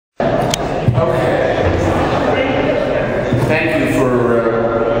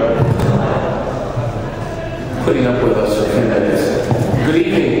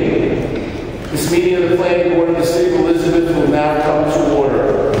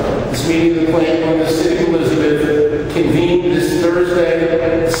meeting of the planning board of the city of Elizabeth convened this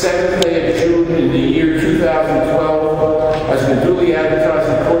Thursday, 7th day of June in the year 2012, has been duly advertised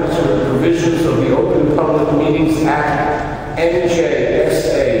in accordance with the provisions of the Open Public Meetings Act,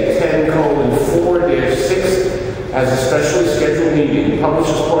 NJSA 10:4-6, as a specially scheduled meeting,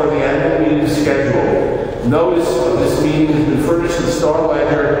 published as part of the annual meeting schedule. Notice of this meeting has been furnished in the Star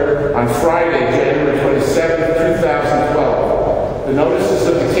Ledger on Friday, January 27, 2012. The notices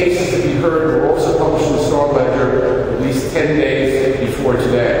of the cases to be heard were also published in the Star Ledger at least 10 days before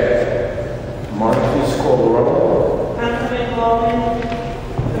today. Mark, please call the roll. Councilman Baldwin.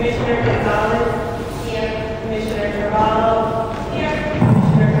 Commissioner Gonzalez. Here. Commissioner Carvalho. Here.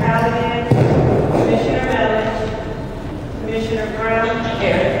 Commissioner Callaghan. Commissioner Mellich. Commissioner Brown.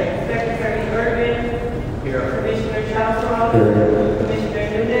 Here. Secretary Urban. Here. Commissioner Chelsea. Here. Commissioner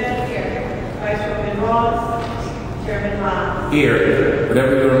Nunez. Here. Vice Chairman Ross. Chairman Lott. Here. Would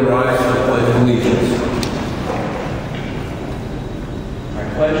everyone rise for the Pledge of Allegiance? I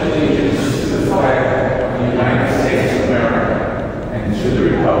pledge allegiance to the flag of the United States of America and to the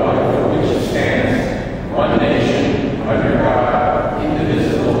republic for which it stands, one nation, under God,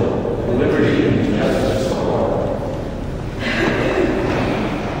 indivisible, with liberty and justice for all.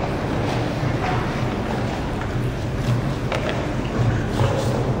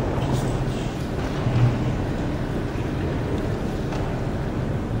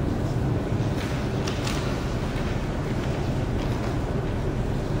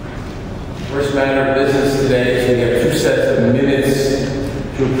 First matter of business today is we have two sets of minutes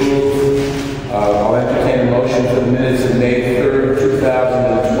to approve. I'll entertain a motion for the minutes of May 3rd,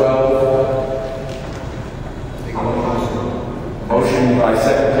 2012. Motion by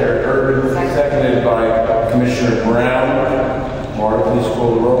Secretary Urban, seconded by Commissioner Brown. Marta, please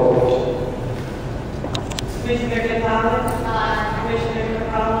call the roll. Commissioner Gonzalez. Aye. Commissioner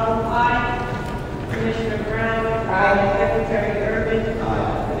Carvalho. Aye. Commissioner Brown. Aye. Secretary Urban.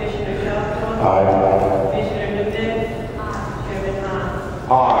 Aye. Commissioner Chelsea. Aye. Commissioner Nunez. Aye. Chairman Lott.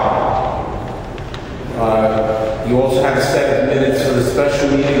 Aye. You also have a set of minutes for the special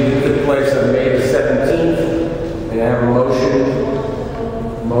meeting that took place on May the 17th. May I have a motion?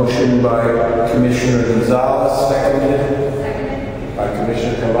 Motion by Commissioner Gonzalez, seconded. Seconded. By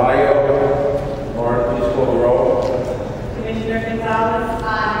Commissioner Carvalho. Marta, please call the roll. Commissioner Gonzalez.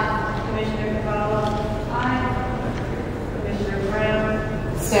 Aye. Commissioner Carvalho. Aye. Commissioner Brown.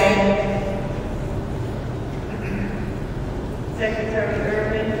 Same. Secretary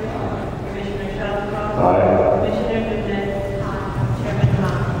Urban. Aye. Commissioner Chelsea. Aye. Commissioner Nunez. Aye. Chairman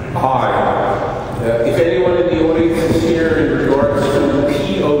Lott. Aye. If anyone in the audience is here in regards to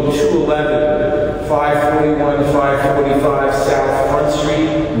PO 211, 541, 545 South Front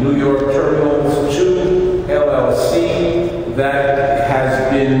Street, New York Terminals 2, LLC, that has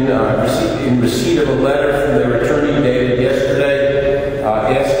been in receipt of a letter from their attorney dated yesterday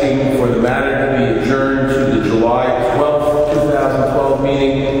asking for the matter to be adjourned to the July 12th, 2012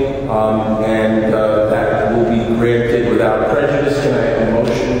 meeting, and that will be granted without prejudice. Can I have a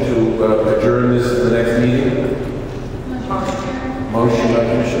motion to adjourn this to the next meeting? Motion by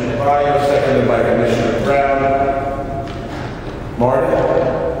Commissioner Carvalho, seconded by Commissioner Brown. Marta?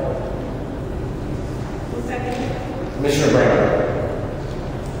 Second. Commissioner Brown.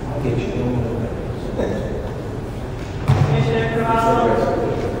 I'll get you. Commissioner Carvalho.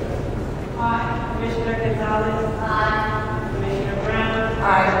 Aye. Commissioner Gonzalez. Aye. Commissioner Brown.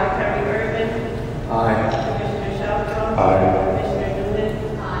 Aye. Secretary Urban. Aye. Commissioner Chelsea. Aye. Commissioner Nunez.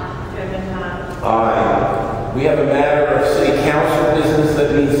 Aye. Chairman Lott. Aye. We have a matter of city council business that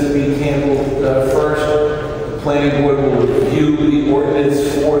needs to be handled first. The planning board will review the ordinance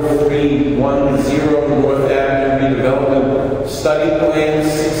 4310 North Avenue redevelopment study plan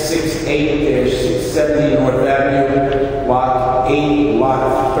 668-670 North Avenue, lot 8,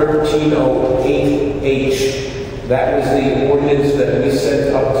 lot 1308H. That was the ordinance that we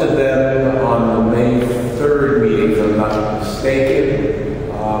sent up to them on the May 3rd meeting, if I'm not mistaken.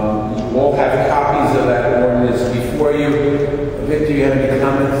 You all have copies of that ordinance before you. Victor, do you have any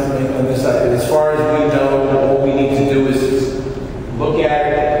comments to make on this? As far as we know, all we need to do is look at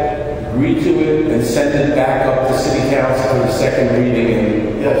it, agree to it, and send it back up to City Council for the second reading. And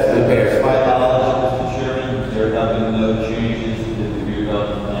yes, the bears. My knowledge, Mr. Chairman, there have been no changes to the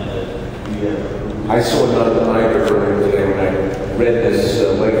redevelopment plan that we have approved. I saw none either earlier today when I read this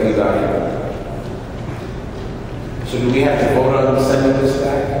lengthy document. So do we have to vote on sending this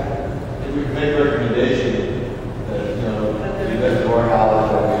back? If we make a recommendation that, you know, you guys have more knowledge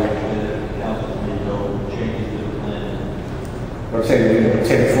that we the council made no changes to the plan. I'm saying we can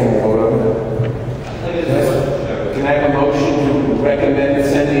take a formal vote on it. I think it's Can I have a motion to recommend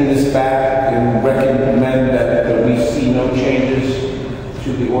sending this this back and recommend that we see no changes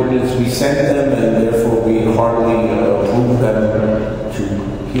to the ordinance we sent them, and therefore we heartily approve them to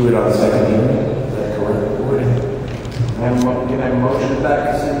hear it on second hearing. Is that correct? Can I have a motion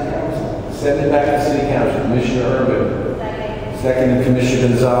back to City Council? Send it back to City Council. Commissioner Urban. Second, Commissioner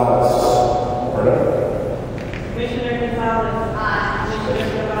Gonzalez. Order. Commissioner Gonzalez. Aye.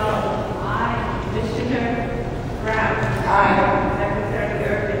 Commissioner Cavallo. Aye. Commissioner Brown. Aye. Secretary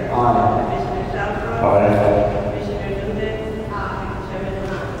Urban. Aye. Commissioner Southborough. Aye. Commissioner Newman. Aye. Chairman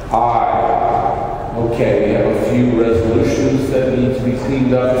Hunt. Aye. Okay, we have a few resolutions that need to be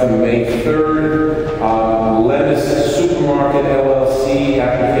cleaned up from May 3rd. Levis Supermarket LLC,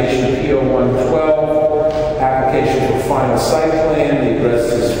 application PO 112, application for final site plan. The address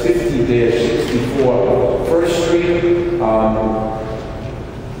is 50-64 First Street.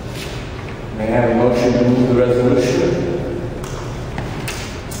 May I have a motion to move the resolution?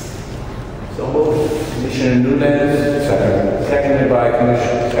 So moved. Commissioner Nunez. Second. Seconded by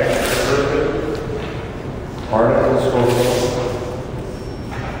Commissioner Urban. Articles for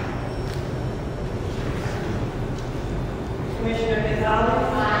Commissioner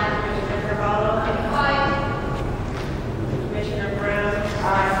Gonzalez. Aye. Commissioner Cavallo. Aye. Commissioner Brown.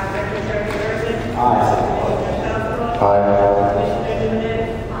 Aye. Secretary Urban. Aye. Commissioner Southborough. Aye. Commissioner Newman.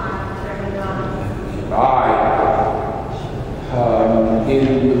 Aye. Chairman Hunt. Aye. In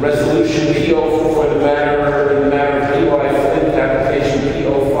the resolution PO for the matter, in the matter of Eli Flint, application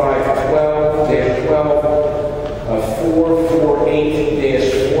PO 512-12,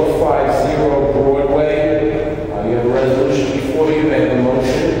 448-450 Broadway. You have a resolution before you. May I have a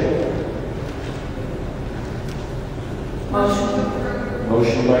motion? Motion.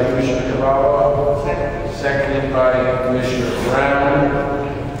 Motion by Commissioner Cavallo. Seconded by Commissioner Brown.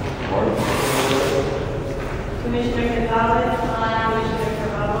 Commissioner Gonzalez. Aye. Commissioner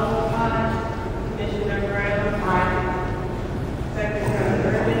Cavallo. Aye. Commissioner Brown. Aye. Secretary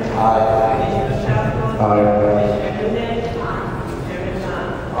Urban. Aye. Commissioner Southborough. Aye. Commissioner Newman. Aye. Chairman Hunt.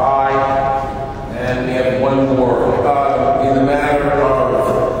 Aye. And we have one more. In the matter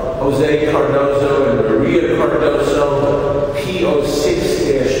of Jose Cardozo and Maria Cardozo, PO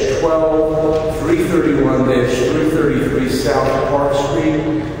 6-12, 331-333 South Park Street.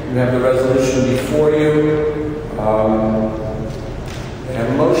 You have the resolution before you. May I have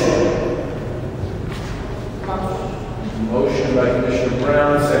a motion? Motion by Commissioner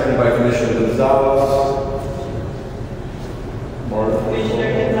Brown, seconded by Commissioner Gonzalez. Commissioner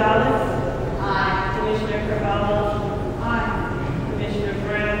Gonzalez. Aye. Commissioner Cavallo. Aye. Commissioner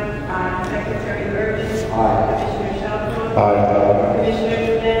Brown. Aye. Secretary Urban. Aye. Commissioner Southborough. Aye. Commissioner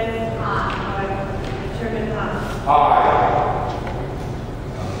Newman. Aye. Chairman Hunt. Aye.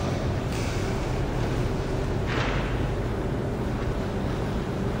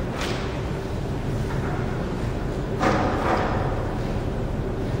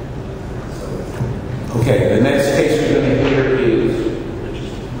 Okay, the next case we're going to hear is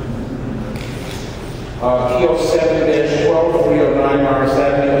PO 7-12, 309 Morris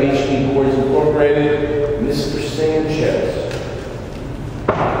Avenue, HD Boards Incorporated, Mr. Sanchez.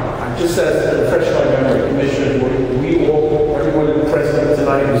 Just as to refresh my memory, Commissioner, everyone present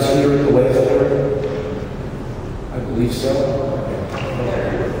tonight was here at the last hearing? I believe so.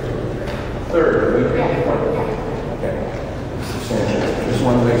 Third, we okay. Mr. Sanchez, just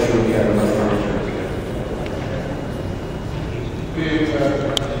want to make sure we have enough time.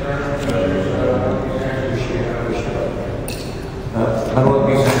 I don't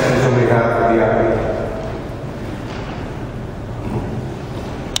be sentenced on behalf of the applicant.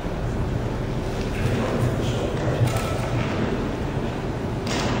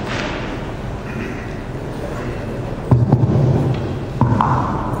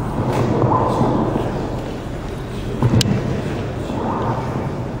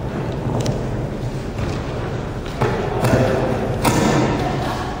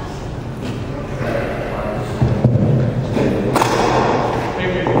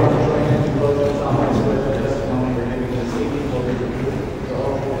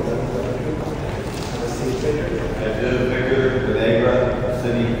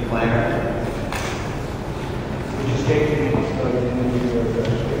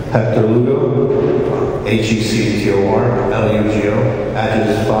 Hector Lugo, HECTOR, LUGO,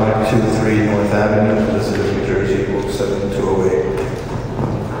 address 523 North Avenue, Elizabeth, New Jersey, 07208.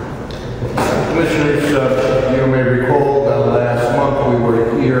 Commissioners, you may recall that last month we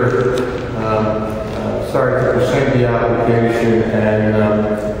were here, started to present the application,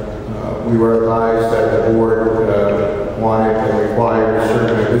 and we were advised that the board wanted and required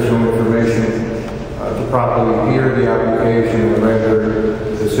certain additional information to properly hear the application and render a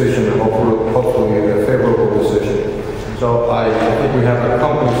decision I think we have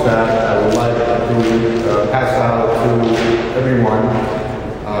accomplished that. I would like to pass out to everyone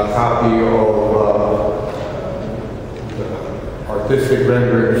a copy of artistic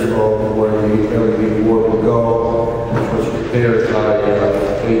renderings of where the LED board will go, which was prepared by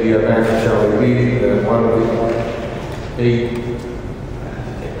AD Advantage LED, one of the 8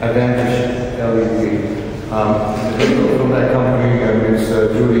 Advantage LED. From that company, Ms.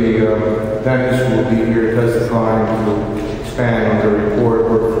 Judy Dennis will be here testifying to expand on the report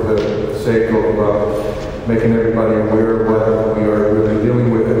for the sake of making everybody aware of what we are really dealing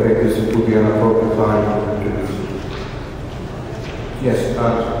with. I think this will be an appropriate time to introduce it. Yes, I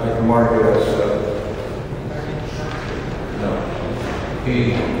can mark it as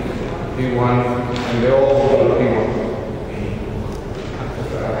P1, and they're all P1.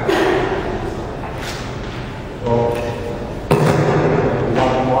 Well,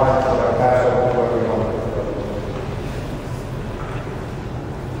 one mark, I pass over what we want.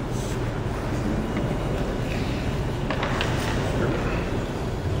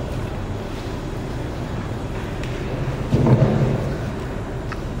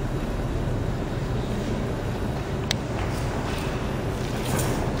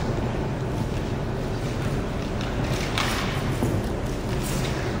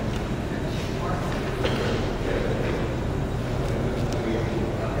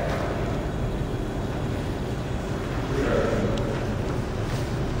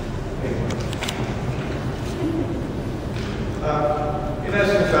 In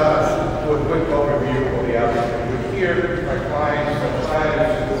essence, do a quick overview of the applicant. Here, my clients have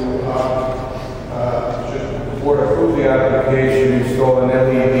plans to, should the board approve the application, install an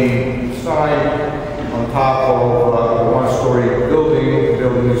LED sign on top of the one-story building. The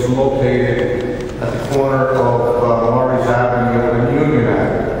building is located at the corner of Morris Avenue and Union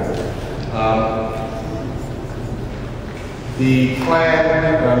Avenue. The plan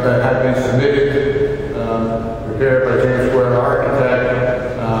that had been submitted, prepared by James Square Architect,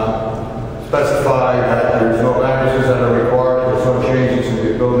 specify that there is no variances that are required, there's no changes in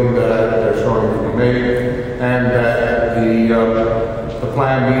the building that are going to be made, and that the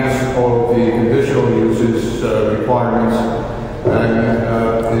plan meets all of the conditional uses requirements, and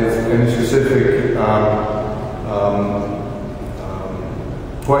if any specific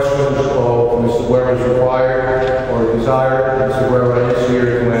questions of Mr. Guerra is required or desired, Mr. Guerra is here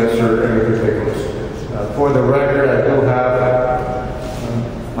to answer any particulars. For the record, I do have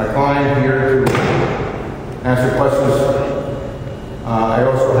my client here to answer questions. I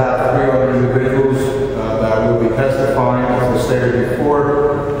also have 3 other individuals that will be testifying, as I stated before.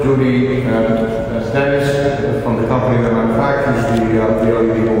 Judy Dennis from the company that manufactures the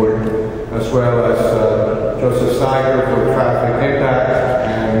LED board, as well as Joseph Steiger for traffic impact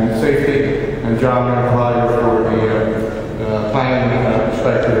and safety, and John McLeod for the planning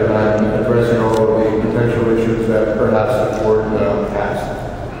perspective and addressing all of the potential issues that perhaps the board has.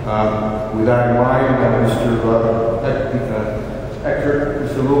 With that in mind, Mr. Hector,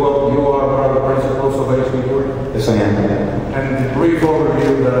 Mr. Lulo, you are one of the principals of the board? Yes, I am. And the brief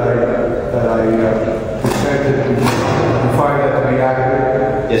overview that I presented, you find that to be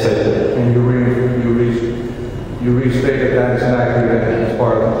accurate? Yes, I did. And you restated that as accurate as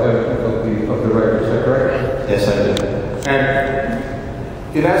part of the record, is that correct? Yes, I did. And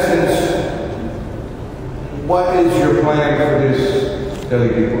in essence, what is your plan for this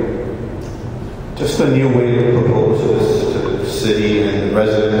LED board? Just a new way to propose this to the city and the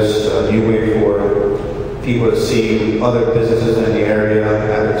residents, a new way for people to see other businesses in the area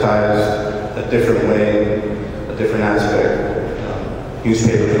advertise a different way, a different aspect.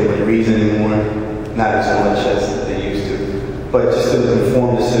 Newspapers don't really read anymore, not as much as they used to, but just to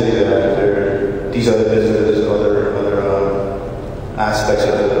inform the city that these other businesses, other aspects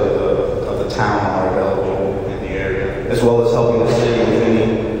of the town are available in the area, as well as helping the city with any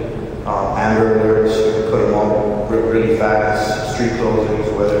amber alerts. You can put them on really fast, street closings,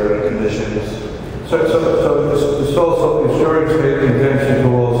 weather conditions. So this also is your intention to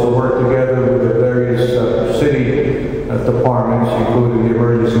also work together with the various city departments, including the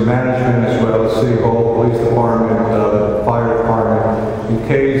emergency management, as well as City Hall, Police Department, Fire Department, in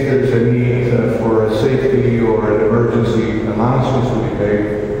case there's a need for a safety or an emergency announcements to be made,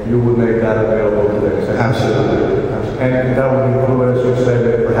 you would make that available to them. Absolutely. And that would include, as you said,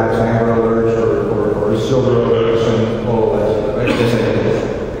 perhaps amber alerts or silver alerts and all of that.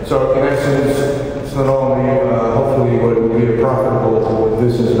 Right? So in essence, it's not only hopefully what it would be a profitable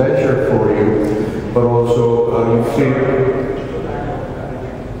business venture for you, but also you feel.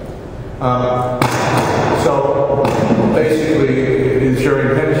 So basically, it's your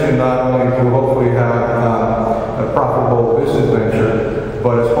intention not only to hopefully have a profitable business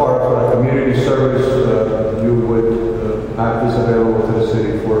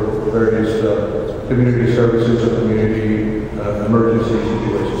community services or community emergency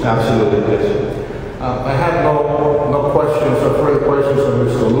situations. Absolutely, yes. I have no questions or further questions from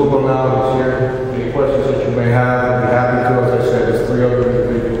Mr. Lugo now. He's here. Any questions that you may have, I'd be happy to. As I said, there's 3 other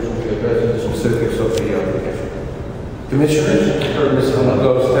individuals who will be addressing the specifics of the application. Commissioners, heard Mr.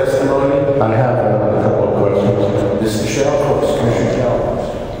 Lugo's testimony. I have a couple of questions. Mr. Shalfos, Commissioner Shalfos.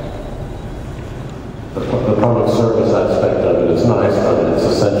 The public service aspect of it is nice, but it's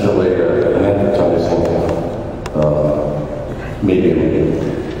essentially an advertising medium.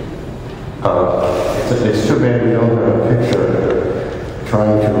 It's too bad we don't have a picture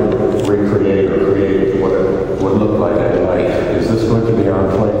trying to recreate or create what it would look like at night. Is this going to be on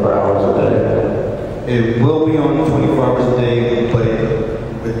 24 hours a day? It will be on 24 hours a day, but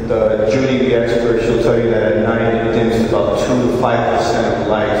with Judy, the expert, she'll tell you that at night it dims to about 2 to 5% of the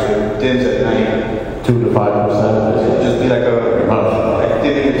light. So it dims at night. 2 to 5%? It'll just be like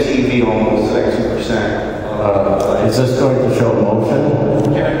dimming the TV almost, like 2%. Is this going to show motion?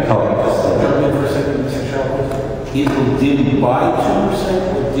 Can I jump in for a second, Mr. Shalfos? It will dim by 2%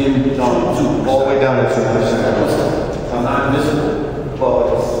 or dim down 2%? All the way down to 2%. Not visible.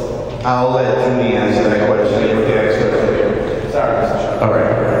 Well, I'll let Judy answer that question with the expert. Sorry, Mr. Shalfos. All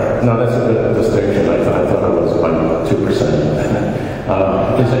right. No, that's a good distinction. I thought it was about 2%.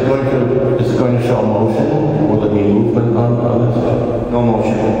 Is it going to show motion? Will there be movement on this? No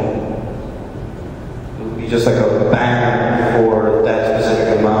motion. It'll be just like a banner for that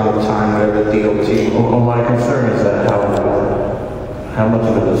specific amount of time, whatever the DOT. Well, my concern is that how much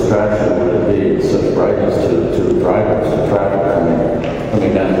of a distraction would it be in such brightness to drivers and traffic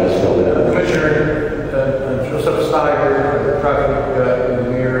coming down Westfield Avenue? Commissioner Joseph Steiner, traffic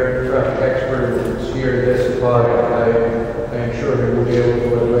engineer, traffic expert, is here to testify. I am sure he will be able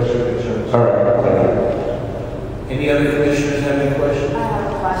to address your concerns. All right. Thank you. Any other commissioners have any questions? I have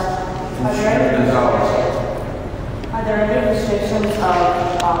a question. Commissioner Gonzalez. Are there any restrictions of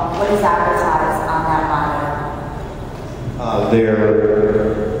what is advertised on that monitor?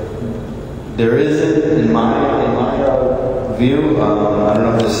 There isn't in my view. I don't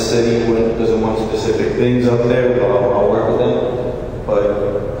know if the city doesn't want specific things up there, but I'll work with them. But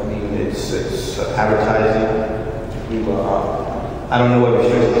I mean, it's advertising. I don't know what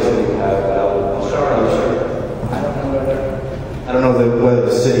restrictions the city have, but I don't know whether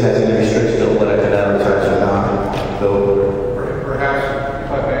the city has any restrictions on what I can advertise or not. Though perhaps,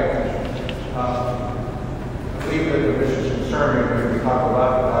 if I may, I believe that the commission's concern when we talk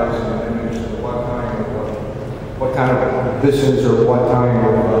about advertising and images of what kind of business or what kind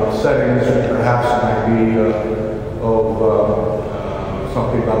of settings perhaps might be of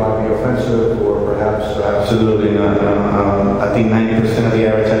something that might be offensive or perhaps... Absolutely not. I think 90% of the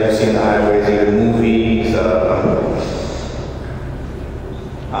advertising you see on the highways, either movies,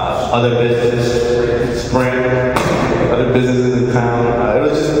 other businesses, Sprint, other businesses in town. It'll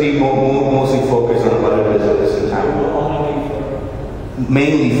just be mostly focused on other businesses in town.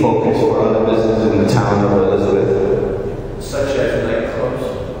 Mainly focused for other businesses in the town of Elizabeth. Such as nightclubs?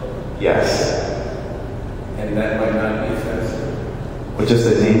 Yes. And that might not be offensive? With just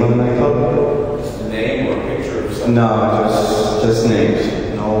the name of the nightclub? Just the name or a picture of something? No, just names.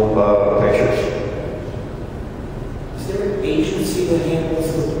 No pictures. Is there an agency that handles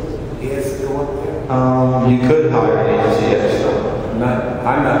the ads that go up there? You could hire an agency, yes. I'm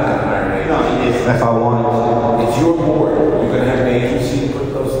not going to hire an agency. If I wanted to. It's your board. You're going to have an agency to put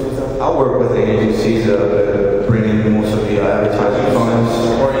those things up? I'll work with the agencies that bring in most of the advertising funds.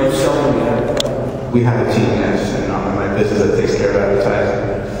 Or are you selling the advertising? We have a team, yes, and my business that takes care of advertising.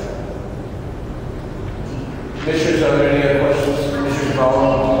 Commissioners, are there any other questions? Commissioner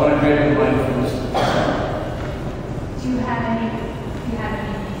Powell, one of your mind from this. Do you have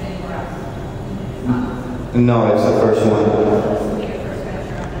anything for us? No, it's the first one. This will be your first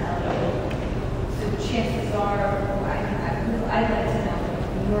venture on the elevator. So chances are, I'd like to know,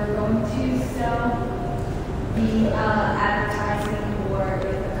 you are going to sell the advertising or if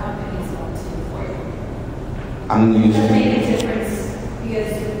the company is going to for you? I'm It using. doesn't make a difference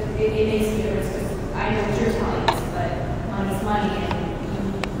because it makes a difference because I know what you're telling us, but money's money and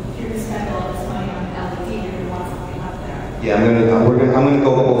you're going to spend all this money on LED, you're going to want something up there. Yeah, I'm gonna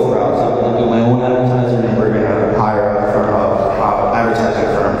go both routes. I'm gonna do my own advertising, and we're gonna hire a advertising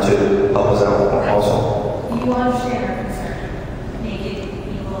firm to help us out also. You understand our concern, naked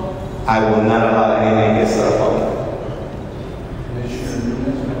people. I will not allow any naked stuff up.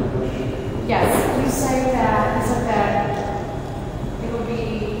 Yes, you said that it'll be,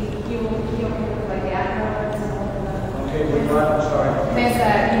 you'll look like the adverts and all of that. Okay, I'm sorry. There's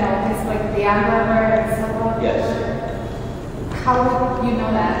that, it's like the advert and so on. Yes. How would you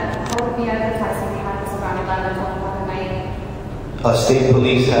know that? How would the advertising 11 to 1 at night? State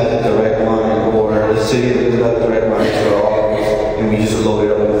police has a direct line, or the city has a direct line to our office, and we just load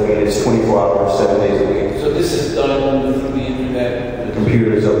it up with it. It's 24 hours, 7 days a week. So this is done through the internet? The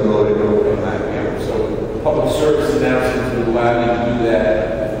computer is uploaded and that. So public service announcements would allow you to do that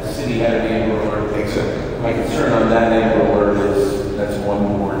if the city had an Amber Alert. Exactly. My concern on that Amber Alert is that's one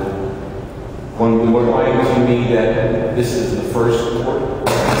board. One board. Remind to me that this is the first board.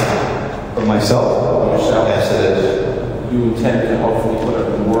 For myself? Yourself. Yes, it is. You intend to hopefully put up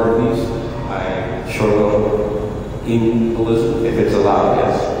more of these I sure will. in Elizabeth? If it's allowed,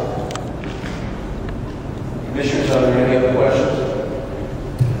 yes. Commissioners, are there any other questions?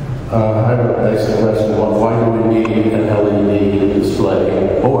 I have a basic question. Why do we need an LED display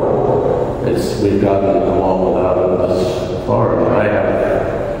board? We've gotten along without it thus far. I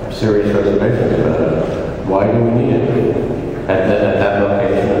have serious reservations about it. Why do we need it at that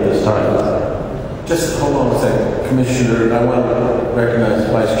location at this time? Just hold on a second, Commissioner. I want to recognize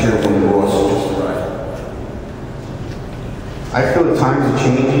Vice Chairwoman Ross who just arrived. I feel the times are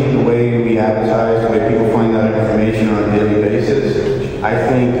changing, the way we advertise, the way people find out information on a daily basis. I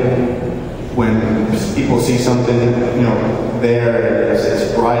think when people see something, there, and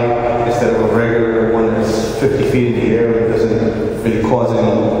it's bright, instead of a regular one that's 50 feet in the air and doesn't really cause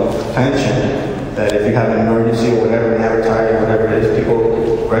any tension, that if you have an emergency or whatever, and advertising, whatever it is, people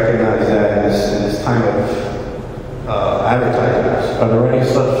recognize that in this time of advertising. Are there any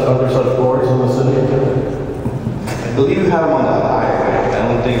other such boards in the city? I believe you have them on the highway. I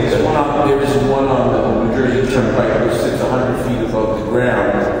don't think There is one on the New Jersey Turnpike which sits 100 feet above the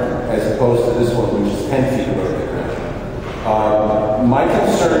ground, as opposed to this one which is 10 feet above the ground. My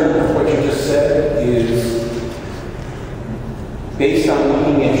concern with what you just said is, based on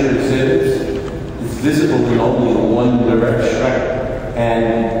looking at your exhibits, it's visible in only one direction.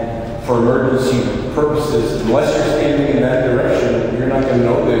 And for emergency purposes, unless you're standing in that direction, you're not going to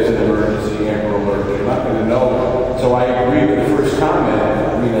know there's an emergency Amber Alert. You're not going to know. So I agree with the first comment. I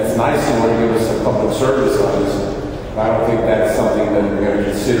mean, it's nice you want to give us a public service on this, but I don't think that's something that we're going to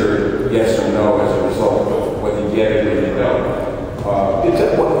consider yes or no as a result of whether you get it or you don't. I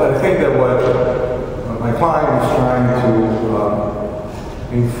think that what my client is trying to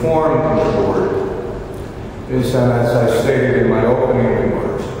inform the board is, and as I stated in my opening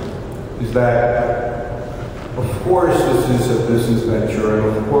remarks, is that of course this is a business venture, and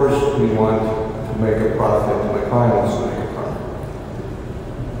of course we want to make a profit. My client wants to make a profit.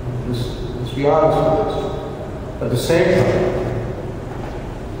 Let's be honest with this. At the same time,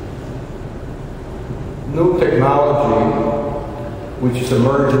 new technology, which is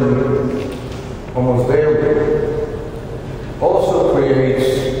emerging almost daily, also creates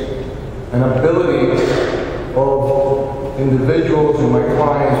an ability of individuals in my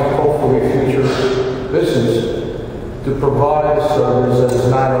client's hopefully future business to provide a service that is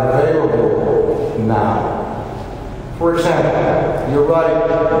not available now. For example, you're right,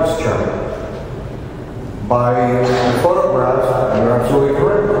 Mr. Chairman. By the photographs, and you're absolutely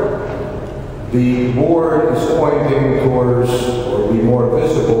correct, the board is pointing towards, or be more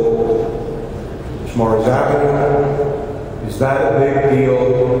visible, Suarez Avenue. Is that a big deal,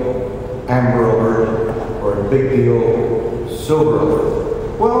 Amber Alert, or a big deal, Silver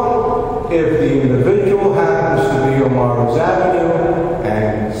Alert? Well, if the individual happens to be on Suarez Avenue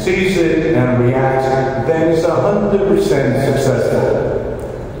and sees it and reacts, then it's 100% successful.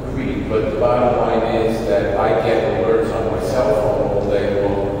 Agreed, but the bottom line is that I get alerts on my cell phone all day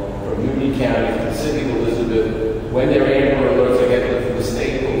long from Union County, from the city of Elizabeth. When they're Amber Alerts, I get them from the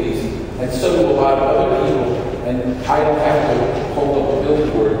state police, and so do a lot of other people. And I don't have to hold up a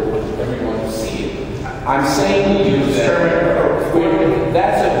billboard for everyone to see it. I'm saying to you that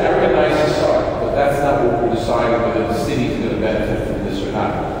that's a very nice start, but that's not what we're deciding whether the city is going to benefit from this or not.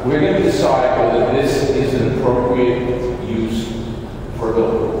 We're going to decide whether this is an appropriate use for a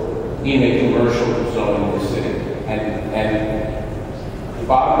billboard in a commercial zone in the city. And the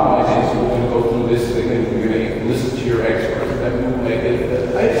bottom line is we're going to go through this thing and we're going to listen to your experts, and then we'll make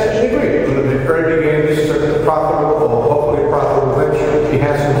it. I actually agree. From the very beginning, this is a profitable, or hopefully profitable venture. It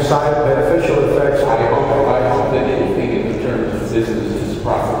has some side beneficial effects. I hope that anything in terms of business is a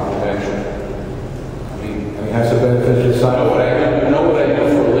profitable venture. I mean, It has a beneficial side. you know what I do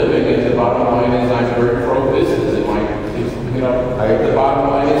for a living, and the bottom line is I'm very pro-business. The bottom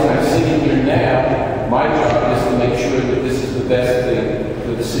line is I'm sitting here now. My job is to make sure that this is the best thing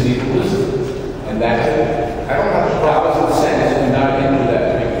for the city of Elizabeth. And that's it. I don't have a Dollars and cents do not enter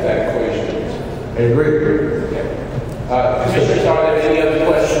that equation. I agree. Commissioners, are there any other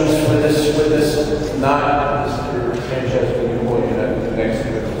questions for this? Not, Mr. Sanchez, can you point to the next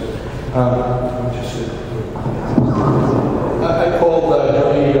witness? Just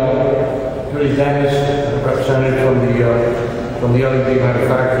from the LED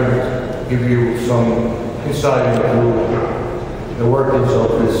manufacturer, give you some insight into the workings of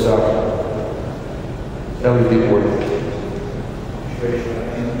this LED board.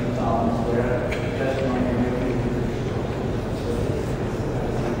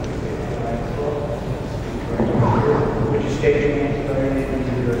 Would you state your name?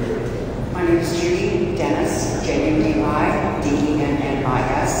 My name is Judy Dennis, Judidennis.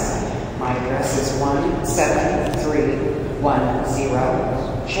 My address is 17310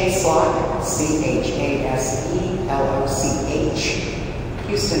 Chaselock, Chaseloch,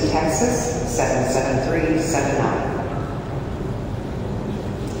 Houston, Texas,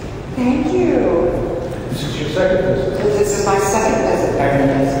 77379. Thank you. This is your second visit. This is my second visit.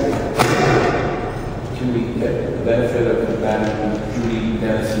 Can we get the benefit of Madam Judy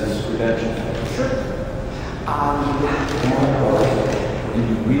Dennis's credentials? Sure. And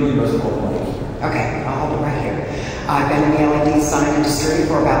you really must hold on. Okay, I'll hold it right here. I've been in the LED sign industry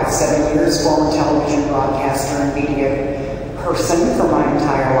for about 7 years, former television broadcaster and media person for my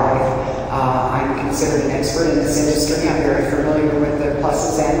entire life. I'm considered an expert in this industry. I'm very familiar with the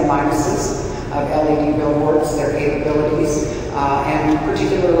pluses and the minuses of LED billboards, their capabilities, and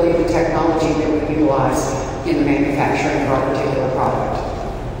particularly the technology that we utilize in the manufacturing of our particular product.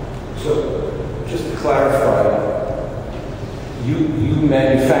 So, just to clarify, you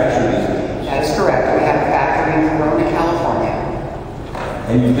manufacture these things? That is correct. We have a factory in Corona, California.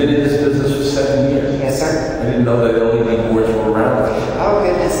 And you've been in this business for 7 years? Yes, sir. I didn't know that LED boards were around. Oh,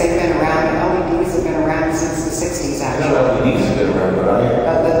 goodness, they've been around. LEDs have been around since the 60s, I actually. know LEDs have been around, but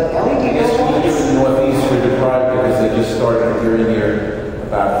The LED I guess we billboards. here in the Northeast were deprived because they just started appearing here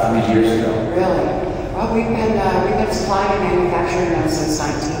about 3 years ago. Really? Well, we've been supplying and manufacturing them since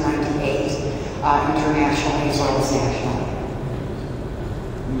 1998, internationally as well as nationally.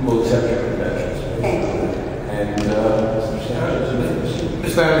 We will accept your credentials. Thank you. And Mr. Sanders,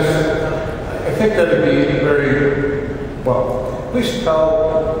 Ms. Dennis, I think that would be very, well, please tell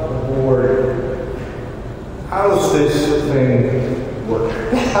the board, how does this thing work?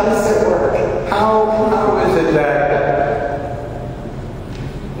 How does it work? How is it that,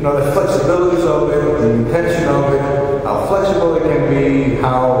 you know, the flexibilities of it, the intention of it, how flexible it can be,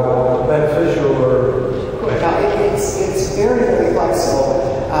 how beneficial or... Now, it's very, very flexible.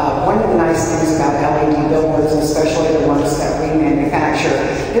 One of the nice things about LED billboards, especially the ones that we manufacture,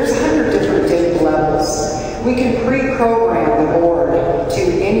 there's 100 different dimming levels. We can pre-program the board to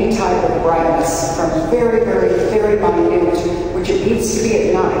any type of brightness from very, very, very minute, which it needs to be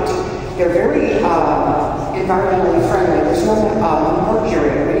at night. They're very environmentally friendly. There's no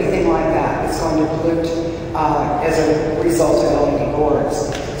mercury or anything like that that's going to pollute as a result of LED boards.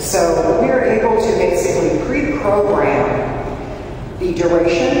 So we're able to basically pre-program the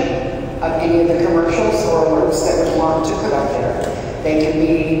duration of any of the commercials or alerts that we want to put up there. They can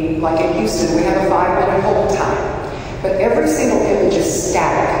be, like in Houston, we have a 5-minute hold time. But every single image is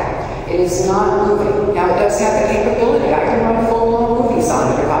static. It is not moving. Now, it does have the capability. I can run full-blown movies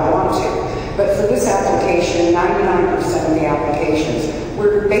on it if I want to. But for this application, 99% of the applications,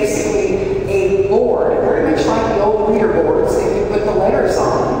 we're basically a board, very much like the old reader boards that you put the letters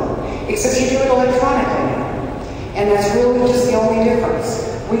on, except you do it electronically. And that's really just the only difference.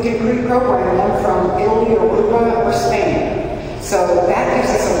 We can pre-program them from Italy or Aruba or Spain. So that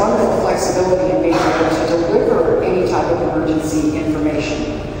gives us a wonderful flexibility in being able to deliver any type of emergency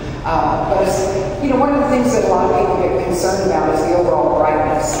information. But as, you know, one of the things that a lot of people get concerned about is the overall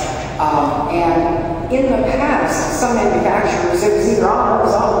brightness. And in the past, some manufacturers, it was either on or it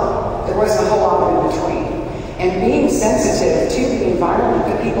was off. There wasn't a whole lot in between. And being sensitive to the environment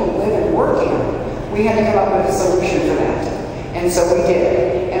that people live and work in, we had to come up with a solution for that. And so we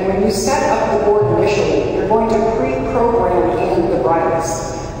did. And when you set up the board initially, you're going to pre-program in the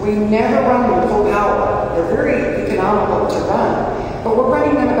brightness. We never run them full power. They're very economical to run. But we're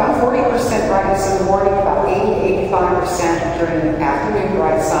running them about 40% brightness in the morning, about 80-85% during the afternoon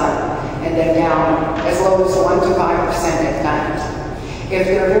bright sun, and then down as low as 1 to 5% at night. If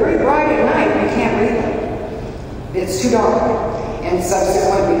they're very bright at night, we can't read them. It's too dark. And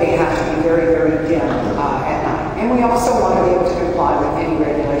subsequently, they have to be very, very dim at night. And we also want to be able to comply with any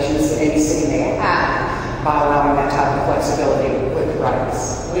regulations that any city may have by allowing that type of flexibility with the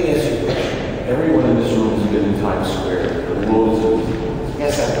brightness. Let me ask you a question. Everyone in this room has been in Times Square. The loads of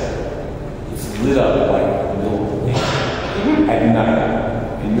Yes, sir. it's lit up like the middle of the day at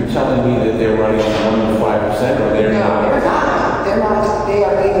night. And you're telling me that they're running 1 to 5% or they're No, not? they're not. They're not. They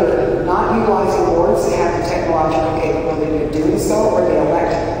are either not utilizing boards that have the technological capability of doing so, or they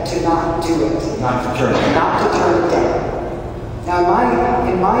elect to not do it. Not to turn it. Not to turn it down. Now,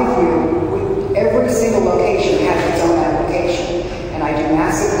 in my view, every single location has its own application. And I do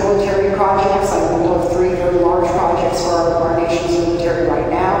massive military projects. I'm in the middle of 3 very large projects for our nation's military right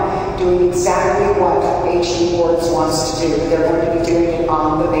now, doing exactly what HD Boards wants to do. They're going to be doing it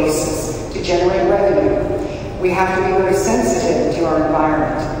on the basis to generate revenue. We have to be very sensitive to our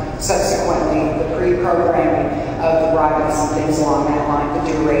environment. Subsequently, the pre-programming of the brightness and things along that line,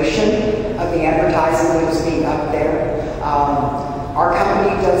 the duration of the advertising that is being up there. Our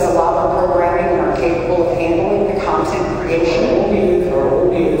company does a lot of programming and are capable of handling the content creation. Are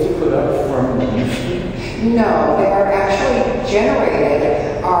audience put up from YouTube? No, they are actually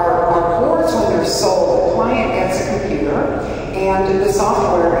generated. Our boards, when they're sold, the client gets a computer, and the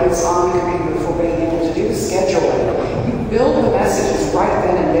software is on the computer for being able to do the scheduling. You build the messages right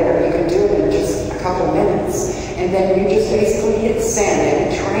then and there. You can do it in just a couple minutes, and then you just basically hit send,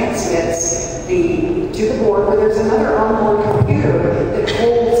 and it transmits to the board where there's another onboard computer that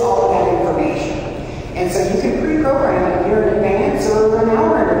holds all of that information. And so you can pre-program it a year in advance, or an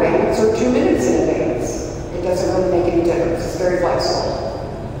hour in advance, or 2 minutes in advance. It doesn't really make any difference. It's very flexible.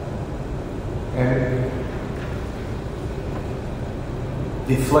 And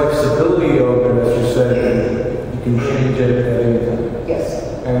the flexibility of it, as you said, you can change it at any time. Yes.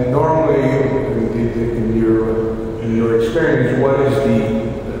 And normally, in your experience, what is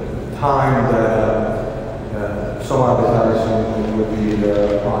the time that some advertising would be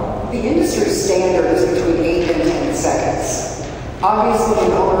on? The industry standard is between 8 and 10 seconds. Obviously,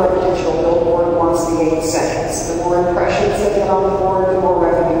 an owner of a digital billboard wants the 8 seconds. The more impressions they get on the board, the more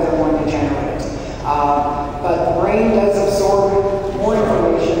revenue they're going to generate. But the brain does absorb more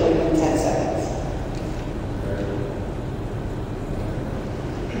information in 10 seconds.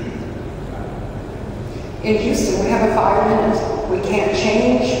 In Houston, we have a 5-minute. We can't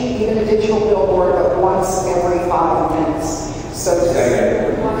change even a digital billboard but once every 5 minutes. So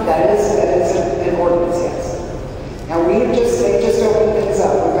that is an ordinance, yes. Now they just opened things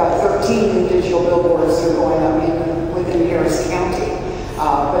up. We've got 13 new digital billboards that are going up within Harris County.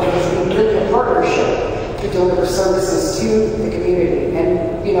 But it has been really a partnership to deliver services to the community.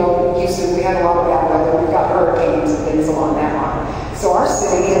 And, you know, Houston, we had a lot of bad weather. We've got hurricanes and things along that line. So our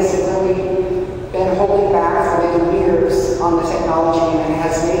city has really been holding back for many years on the technology, and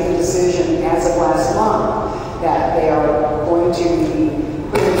has made the decision as of last month that they are going to be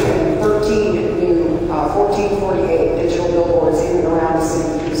putting in 13 new 1448 digital billboards in and around the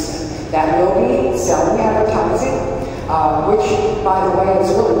city of Houston. That will be selling advertising, which, by the way,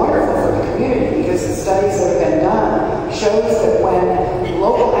 is really wonderful for the community, because the studies that have been done shows that when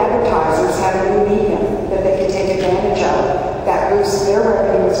local advertisers have a new medium that they can take advantage of, that boosts their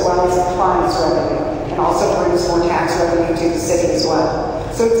revenue as well as the client's revenue, and also brings more tax revenue to the city as well.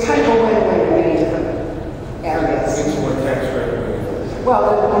 So it's kind of a win-win in many different areas. It's more tax revenue.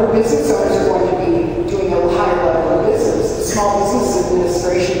 Well, our business owners are going to be doing a higher level of business. The Small Business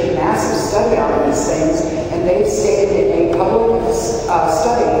Administration did a massive study on these things, and they've stated in a public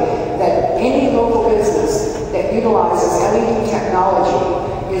study that any local business that utilizes LED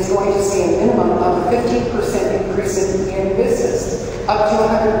technology is going to see a minimum of a 15% increase in business, up to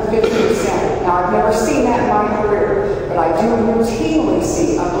 150%. Now, I've never seen that in my career, but I do routinely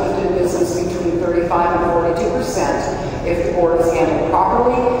see uplift in business between 35 and 42% if the board is handled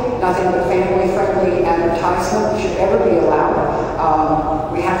properly. Nothing but family-friendly advertisement should ever be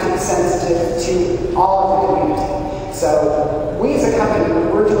allowed. We have to be sensitive to all of the community. So we as a company,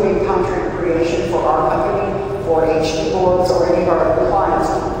 when we're doing content creation for our company, for HD boards or any of our other clients,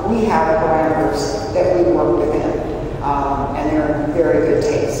 we have parameters that we work within, and they're in very good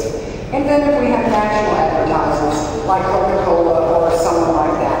taste. And then if we have national advertisers like Coca-Cola or someone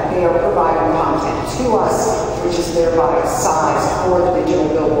like that, they are providing content to us, which is thereby size for the digital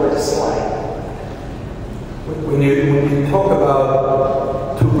billboard display. When you talk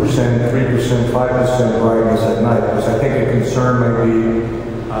about 2%, 3%, 5% brightness at night, because I think a concern may be,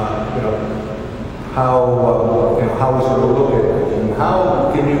 how is it illuminated, and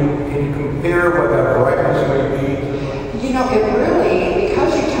how can you compare what that brightness may be? You know, it really,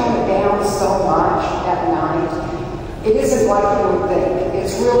 because you tone it down so much at night, it isn't like you would think.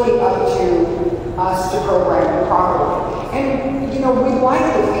 It's really up to us to program it properly. And, you know, we like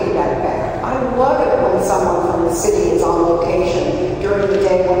the feedback back. I love it when someone from the city is on location during the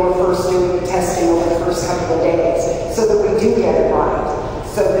day when we're first doing the testing over the first couple of days, so that we do get it right,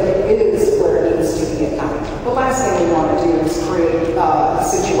 so that it is where it needs to be at night. The last thing we want to do is create a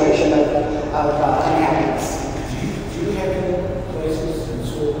situation of unhappiness. Do you have any places in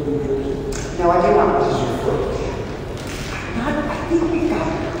Sewell, New Jersey? No, I do not. This is your first. I think we've got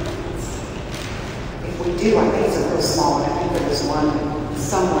it. If we do, I think it's a real small one. I think there was one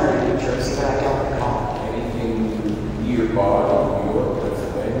somewhere in New Jersey, but I don't recall. Anything nearby, New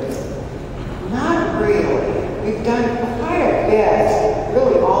We've done quite a bit,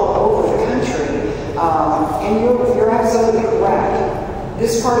 really all over the country. And you're absolutely correct.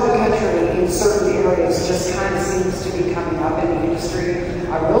 This part of the country in certain areas just kind of seems to be coming up in the industry.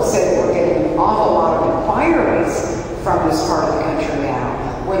 I will say that we're getting an awful lot of inquiries from this part of the country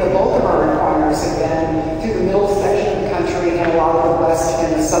now, where the bulk of our inquiries have been through the middle section of the country and a lot of the west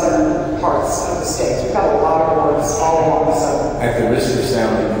and the southern parts of the states. We've got a lot of boards all along the southern. At the risk of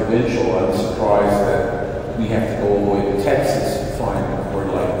sounding provincial, I'm surprised that we have to go all the way to Texas to find a board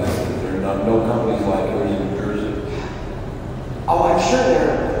like this. There are no companies like yours in New Jersey. Oh, I'm sure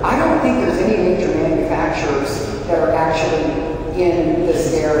there. I don't think there's any major manufacturers that are actually in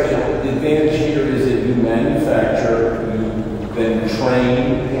this area. The advantage here is that you manufacture, you then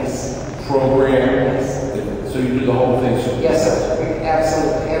train, Yes. program, Yes. so you do the whole thing. Yes, sir.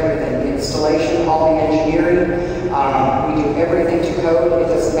 Absolutely everything. The installation, all the engineering. We do everything to code. It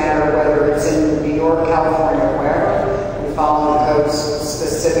doesn't matter whether it's in New York, California, or wherever. We follow the codes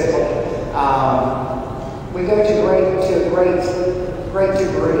specifically. We go to a great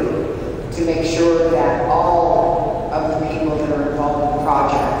degree to make sure that all of the people that are involved in the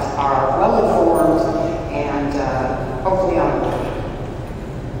project are well informed and hopefully on board.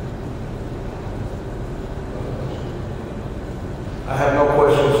 I have no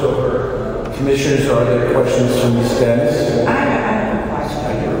questions over. Commissioners, are there questions from Ms. Dennis? I have a question. I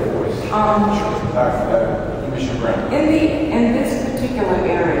hear a voice. Commissioner Brown. In this particular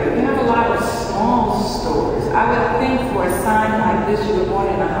area, you have a lot of small stores. I would think for a sign like this, you would want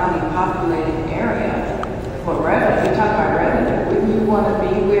it in a highly populated area for revenue. You talk about revenue. Wouldn't you want to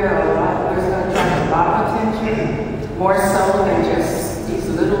be where there's going to attract a lot of attention, more so than just these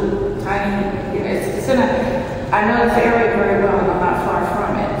little tiny? It's in a. I know this area very well, and I'm not far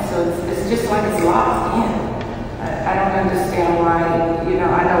from it. So it's just like it's locked in. I don't understand why.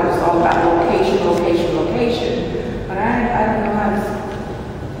 I know it's all about location, but I don't know how to.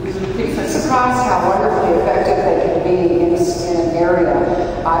 I'm surprised how wonderfully effective they can be in an area.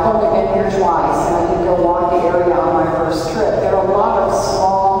 I've only been here twice, and I did go walk the area on my first trip. There are a lot of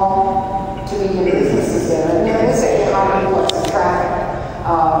small to medium businesses there, and there is a high influx of traffic.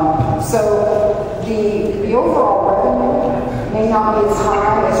 So the overall revenue may not be as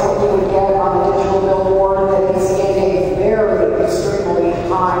high as what you would get on a digital billboard that is in a very extremely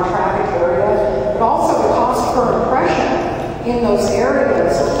high traffic area, but also the cost per impression in those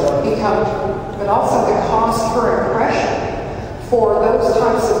areas but also the cost per impression for those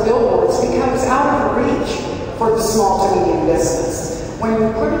types of billboards becomes out of reach for the small to medium business. When you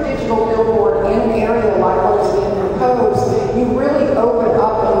put a digital billboard in an area like what is being proposed, you really open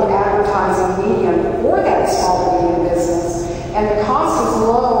up the advertising medium for that small to medium business. And the cost is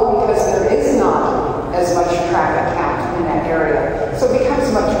low because there is not as much traffic count in that area. So it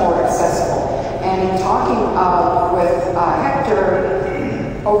becomes much more accessible. And in talking with Hector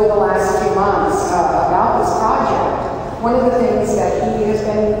over the last few months about this project, one of the things that he has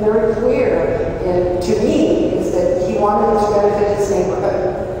been very clear to me is that he wanted it to benefit his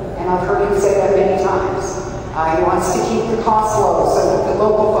neighborhood. And I've heard him say that many times. He wants to keep the costs low so that the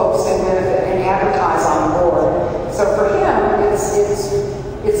local folks can benefit and advertise on board. So for him,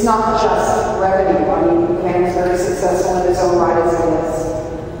 it's not just revenue. I mean, the man is very successful in his own right as it is.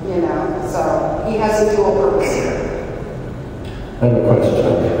 So he has a dual purpose here. I have a question.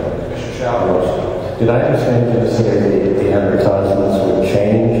 Did I understand you to say the advertisements would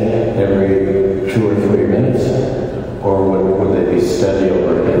change every 2 or 3 minutes? Or would they be steady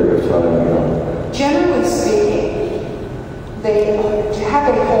over a period of time? Generally speaking, they have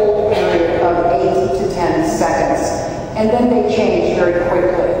a hold period of 8 to 10 seconds, and then they change very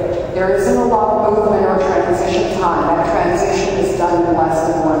quickly. There isn't a lot of movement or transition time. That transition is done in less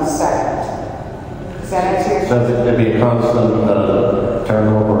than 1 second. Does that answer your question? So there'd be a constant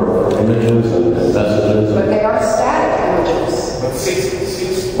turnover of images and messages? But they are static images.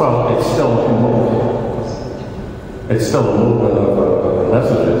 Well, it's still a movement. It's still a movement of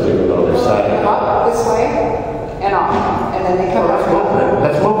messages, even though they're static. Up this way and up, and then they come That's up. movement.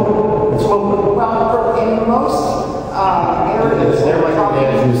 That's movement. It's movement. Well, in most areas, They're like the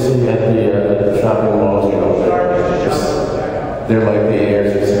ads you see at the shopping malls, they're like the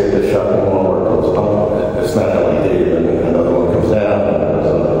ads you see at the shopping mall where it goes up. It's not LED, and another one comes down.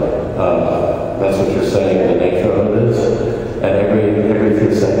 That's what you're saying the nature of it is? And every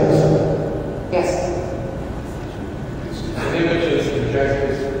few seconds? Yes. Images,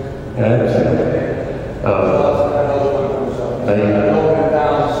 projectors. Yeah, I understand.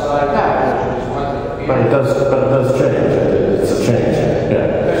 But it does change. It's a change. Yeah.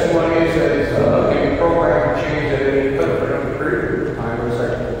 Testimony is that it's a program change that they put for them to prove. I was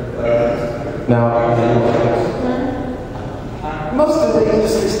like, Now,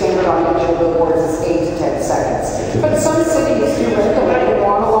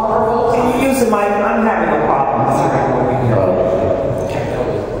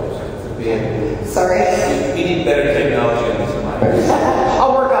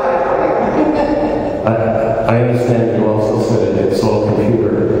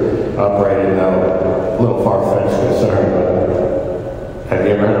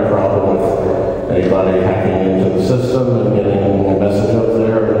 somebody hacking into the system and getting a message up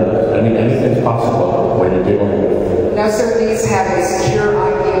there? I mean, anything's possible when you're dealing with. No, sir, these have a secure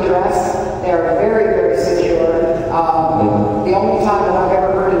IP address. They're very, very secure. The only time that I've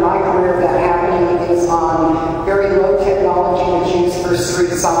ever heard in my career of that happening is on very low technology that's used for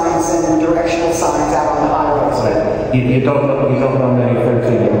street signs and directional signs out on the highways. Right. You don't know many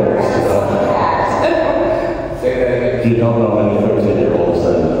 13-year-olds. You don't know any 13-year-olds,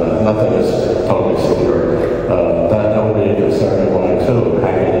 and nothing is totally secure. That would be a concern of mine too,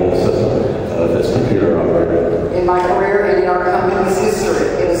 hacking in the system of this computer operated. In my career and in our company's history,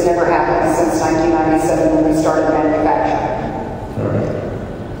 it has never happened since 1997 when we started manufacturing. All right.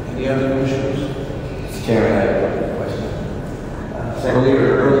 Any other commissioners? Mr. Chairman, I have a question.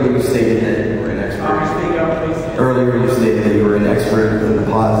 Earlier you stated that you were an expert. Earlier you stated that you were an expert in the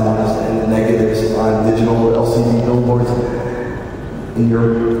positives and the negatives on digital LCD billboards. In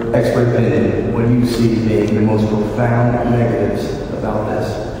your expert opinion, what do you see being the most profound negatives about this?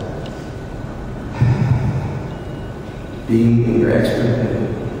 Being in your expert opinion.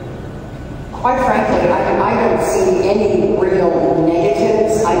 Quite frankly, I don't see any real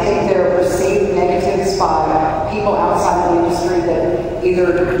negatives. I think there are perceived negatives by people outside the industry that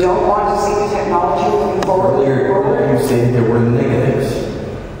either don't want to see the technology moving forward. Earlier you stated there were negatives.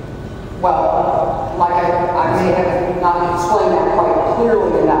 Well, like I may have not explained that quite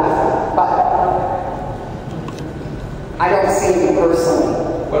clearly enough, but I don't see it personally.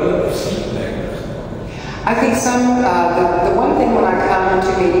 What are the perceived negatives? I think the one thing when I come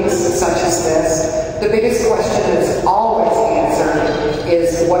to meetings such as this, the biggest question that is always answered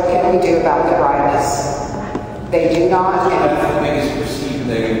is, what can we do about the brightness? They do not. That's the biggest perceived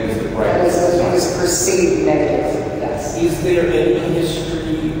negative is the brightness. That is the biggest perceived negative, yes. Is there any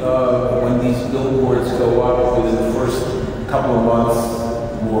history of when these billboards go up within the first couple of months,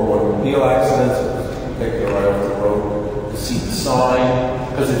 more automobile accidents, take it right off the road, to see the sign?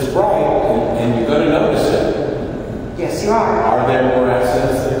 Because it's bright, and you're going to notice it. Yes, you are. Are there more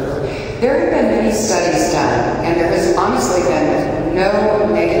accidents that occur? There have been many studies done, and there has honestly been no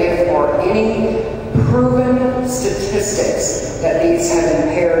negative or any proven statistics that these have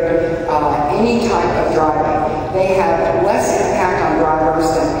impaired any type of driving. They have less impact on drivers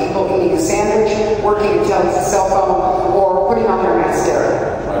than people eating a sandwich, working until it's a cell phone, or putting on their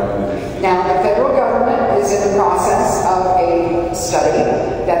mascara. Now, the federal government is in the process of a study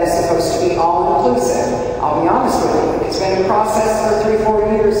that is supposed to be all-inclusive. I'll be honest with you, it's been in process for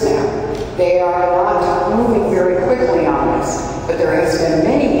 3-4 years now. They are not moving very quickly on this, but there has been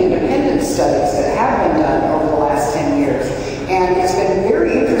many independent studies that have been done over the last 10 years. And it's been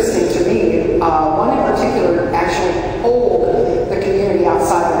very interesting to me. One in particular actually polled the community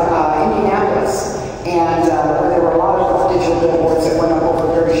outside of Indianapolis, and where there were a lot of digital billboards that went up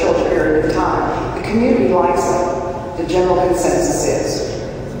over a very short period of time. The community likes them. The general consensus is.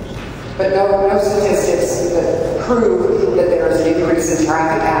 But no statistics that prove that there is an increase in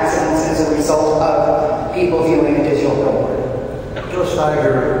traffic accidents as a result of people viewing a digital billboard. Joe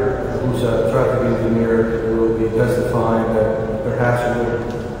Steiger, who's a traffic engineer, will be testifying that perhaps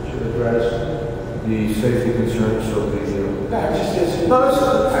we should address the safety concerns of the... I'm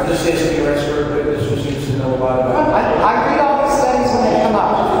just asking your expert witness who seems to know a lot about it. I read all the studies when they come up.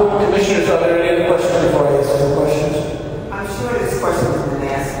 Commissioners, are there any other questions before I ask some questions? I'm sure this question has been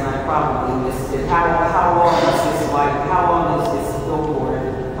asked, and I probably missed it. How long is this billboard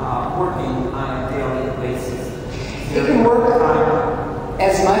working on a daily basis? It can work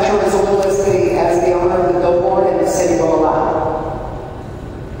as much or as little as the owner of the billboard and the city will allow.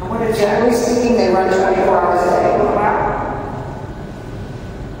 Generally speaking, they run 24 hours a day.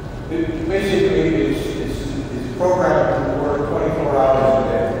 Basically, it's programmed to work 24 hours a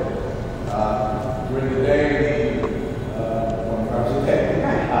day. During the day, 24 hours a day.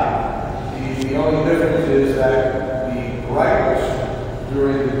 The only difference is that the brightness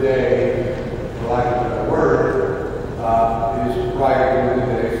during the day, for lack of a better word, is brighter during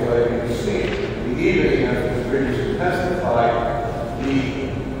the day so that you can see. In the evening, as was previously testified, the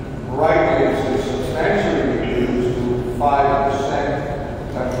brightness is substantially reduced to 5%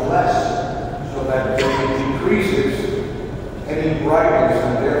 and less, so that it decreases any brightness,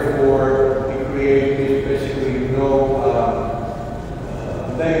 and therefore it creates basically no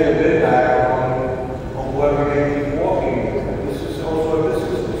negative impact on whether they be walking. This is also a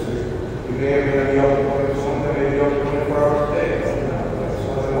business district. You may have been open 24 hours a day.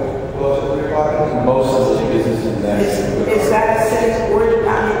 Most of those businesses in that Is that a city ordinance? I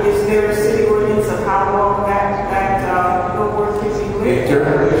mean, is there a city ordinance of how long that billboard can be lit?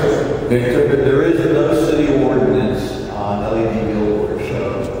 There is no city ordinance on LED billboards, so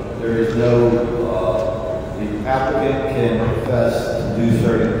there is no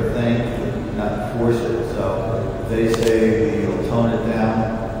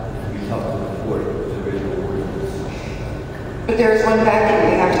there's one factor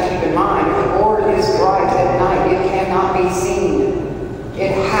you have to keep in mind. If the board is bright at night, it cannot be seen.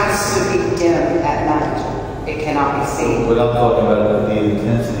 It has to be dim at night. It cannot be seen. What I'm talking about is the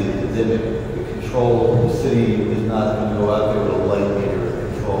intensity of the dimming. The control, the city is not going to go out there with a light meter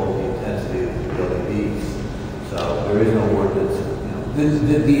and control the intensity of the LEDs. So there is no ordinance.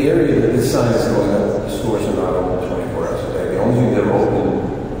 The area that this sign is going up, the stores are not open 24 hours a day. The only thing that are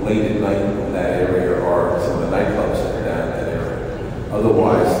open late at night in that area are some of the nightclubs that are down in that area.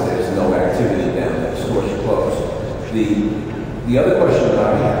 Otherwise, there's no activity down there. The stores are closed. The other question that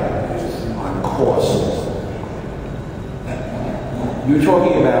I have is on cost. You're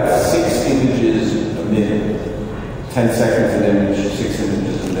talking about 6 images a minute, 10 seconds an image, 6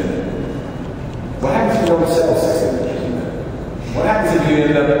 images a minute. What happens if you don't sell 6 images a minute? What happens if you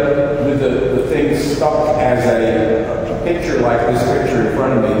end up with the thing stuck as a picture like this picture in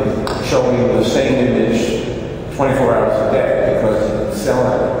front of me, showing the same image 24 hours a day because it's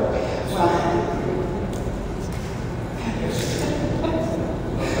selling?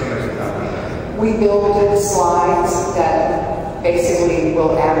 We build slides that basically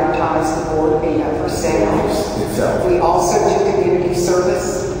will advertise the board being up for sale. We also do community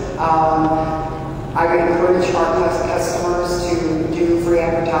service. I encourage our customers to do free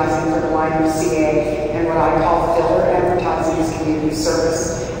advertising for the YMCA, and what I call filler advertising is community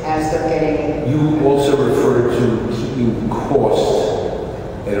service as they're getting. You also refer to keeping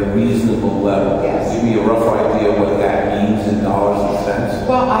cost at a reasonable level. Yes. Give me a rough idea what that means in dollars and cents.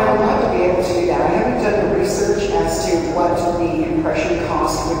 Well, I would love to be able to do that. I haven't done the research as to what the impression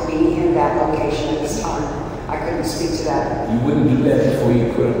cost would be in that location at this time. I couldn't speak to that. You wouldn't do that before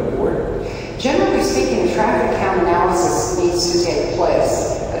you put up a board? Generally speaking, a traffic count analysis needs to take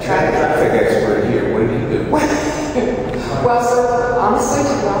place. A traffic expert here, what do you do? Well, sir, honestly,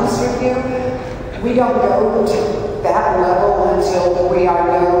 to be honest with you, we don't go to that level until we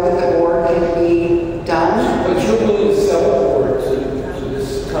know that the board can be done. But you're willing to sell a board to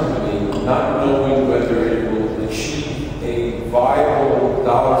this company, not knowing whether it will achieve a viable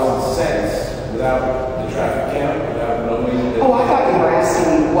dollars and cents without the traffic count, without knowing that... Oh, I thought you were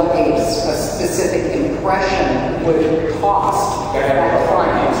asking me what a specific impression would cost. You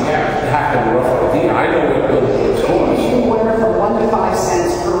have to have a rough idea. I know what Billboard's cost. Anywhere from 1 to 5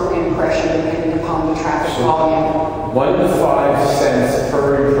 cents per impression, depending upon the traffic volume. 1 to 5 cents per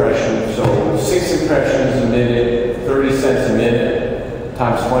impression, so 6 impressions a minute, 30 cents a minute,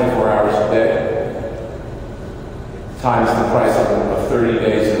 times 24 hours a day, times the price of 30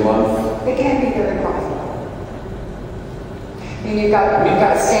 days a month. It can be very profitable. And you've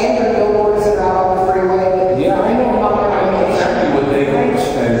got standard billboards that are out on the freeway. Yeah, I know exactly what they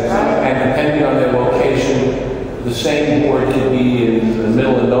spend, and depending on their location, the same board could be in the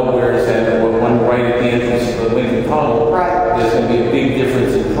middle of nowhere and one right at the entrance of the Lincoln Tunnel. Right. There's going to be a big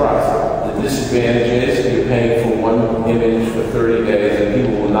difference in price. The disadvantage is you're paying for one image for 30 days and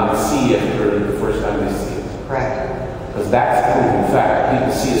people will not see it for the first time they see it. Right. Because that's a proven fact.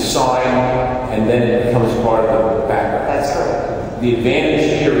 People see a sign and then it becomes part of the background. That's correct. The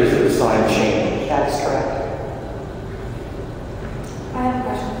advantage here is that the sign changes. That is correct. I have a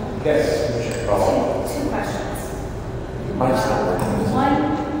question. Yes. Two questions. Mine's not working. One,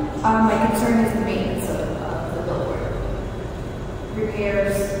 my concern is the maintenance of the billboard.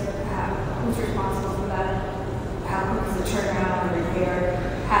 Repairs, who's responsible for that? How quick is the turnaround on the repair?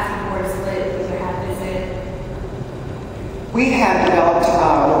 Half the board is lit, is there half visit? We have developed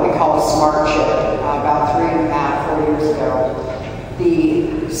what we call a smart chip about 3.5, 4 years ago.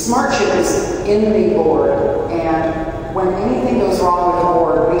 The smart chip is in the board, and when anything goes wrong with the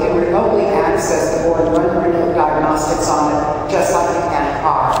board, we can remotely access the board and run remote diagnostics on it, just like you can a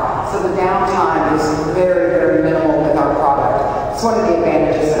car. So the downtime is very, very minimal with our product. It's one of the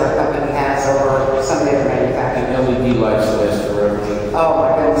advantages that our company has over some of the other manufacturers. And LED lights last forever. Oh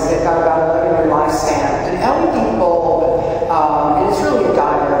my goodness, they've got about 11-year lifespan. An LED bulb, and it's really a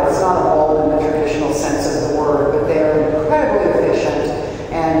diode, it's not a bulb in the traditional sense of the word, but they're incredibly efficient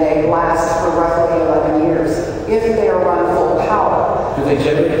and they last for roughly 11 years if they are run full power. Do they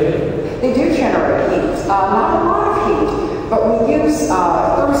generate heat? They do generate heat, not a lot of heat, but we use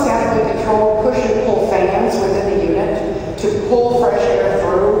thermostatically controlled push and pull fans within the unit to pull fresh air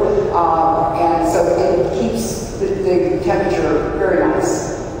through, and so it keeps the temperature very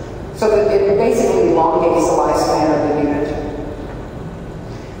nice. So that it basically elongates the lifespan of the unit.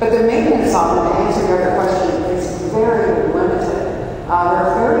 But the maintenance on it, to answer your other question, is very limited. There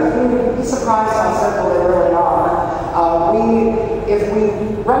are very few, you'd be surprised how simple they really are. If we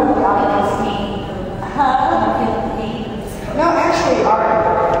run the no, actually,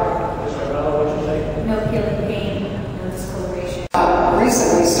 No peeling paint, no discoloration.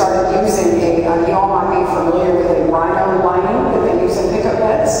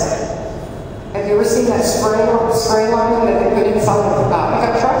 spray lining that they put inside of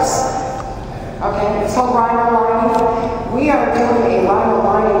pickup trucks. Okay, it's called rhino lining. We are doing a rhino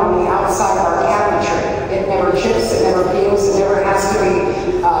lining on the outside of our cabinetry. It never chips, it never peels, it never has to be,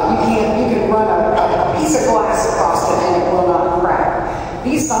 you can run a piece of glass across it and it will not crack.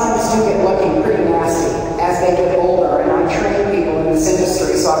 These signs do get looking pretty nasty as they get older, and I train people in this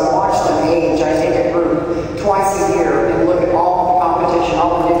industry, so I watch them age. I take a group twice a year and look at all the competition,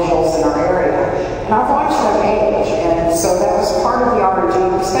 all the digitals in our area, and I've watched them age, and so that was part of the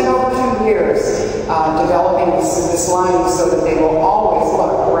R&D. We spent over 2 years developing this lining so that they will always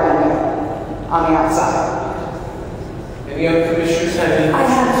look brand new on the outside. Any other commissioners have any? I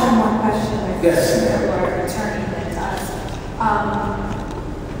have one more question. Yes, ma'am. Our attorney that does.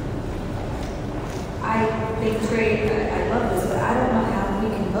 I think it's great. I love this, but I don't know how we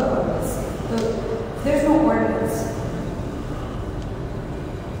can vote on this. There's no ordinance.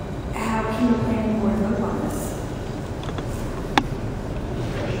 How can the planning board vote on this?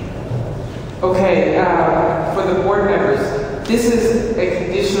 Okay, for the board members, this is a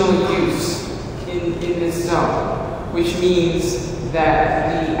conditional use in this zone, which means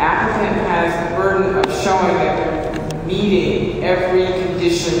that the applicant has the burden of showing that they're meeting every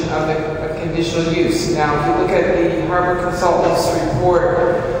condition of the conditional use. Now, if you look at the harbor consultant's report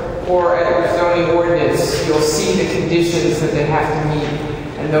or at your zoning ordinance, you'll see the conditions that they have to meet,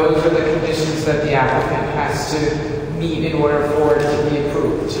 and those are the conditions that the applicant has to meet in order for it to be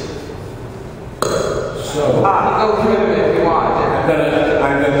approved. So, Go through them if you want. I'm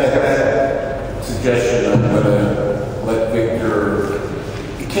gonna make a suggestion. I'm gonna let Victor.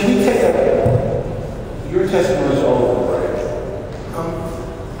 Can we take your testimony is over, right?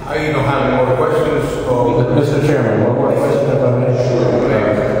 I don't have any more questions. Mr. Chairman, one more question if I may. Sure.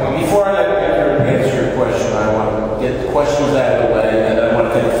 Before I let Victor answer your question, I want to get the questions out of the way, and I want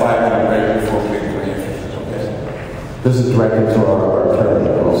to take a 5-minute break before Victor answers. Okay? This is directed to our attorney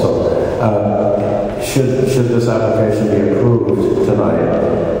also. Should this application be approved tonight,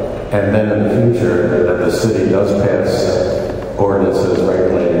 and then in the future that the city does pass ordinances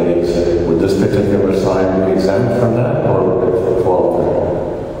regulating these, would this particular sign be exempt from that, or would it fall under?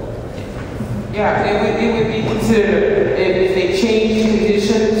 Yeah, it would be considered, if they change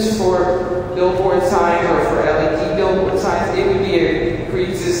conditions for billboard signs or for LED billboard signs, it would be a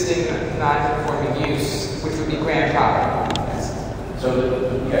pre-existing non-conforming use, which would be grandfathered. So,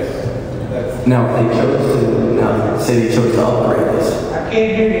 yes. Now, the city chose to upgrade this. I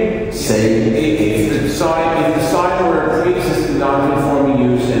can't hear you. Say, If the sign were a pre-existing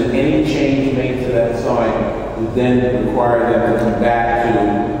non-conforming use and any change made to that sign would then require them to come back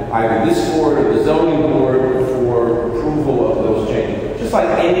to either this board or the zoning board for approval of those changes. Just like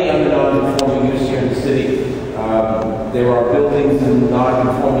any other non-conforming use here in the city, there are buildings and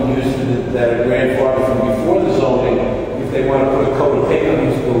non-conforming uses that are grandfathered from before the zoning. If they want to put a coat of paint on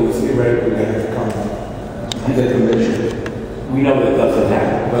these buildings, theoretically they have to come and get permission. We know that doesn't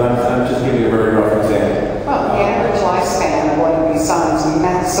happen, but I'm just giving you a very rough example. Well, the average lifespan of one of these signs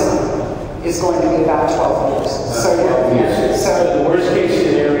maximum is going to be about 12 years. So the worst case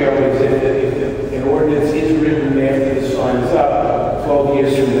scenario is if an ordinance is written after the sign is up, 12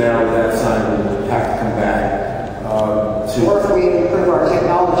 years from now, that sign will have to come back. Or if we improve our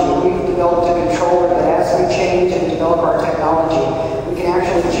technology, we've developed a controller that as we change and develop our technology, we can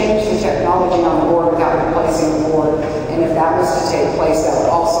actually change the technology on the board without replacing the board. And if that was to take place, that would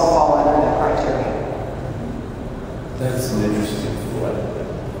also fall under that criteria. That's an interesting thought.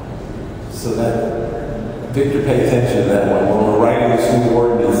 So that, Victor, pay attention to that one. When we're writing this new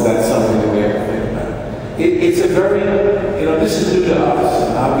ordinance, that's something that we have to think about. It's a very, this is new to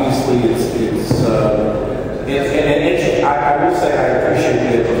us. Obviously, I will say I appreciate the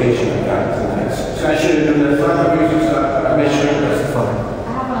education I've gotten tonight. So I should have done that. Commissioner, that's fine.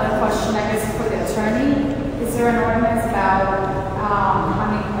 I have another question, I guess, for the attorney. Is there an ordinance about how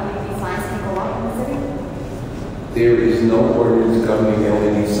many LED signs can go up in the city? There is no ordinance governing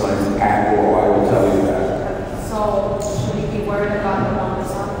LED signs at all, I will tell you that. So should we be worried about the one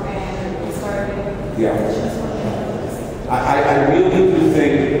that's up and we started? Yeah. I really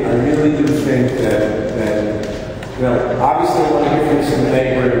do think that obviously I want to hear from some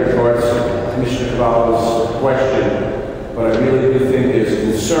neighbor in regards to Commissioner Cavallo's question, but I really do think there's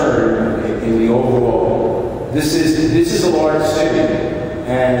concern in the overall. This is a large city,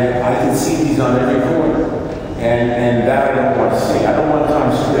 and I can see these on every corner, and that I don't want to see. I don't want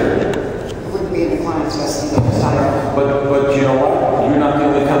Times Square. It wouldn't be in the client's best interest. But you know what? You're not the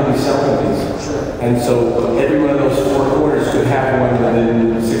only company selling these. Sure. And so every one of those 4 quarters could have one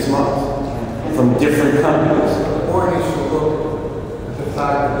within 6 months from different companies. The ordinance will look at the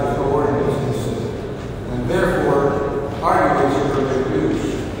fact that there's no ordinance in the city. And therefore,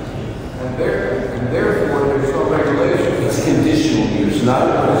 No,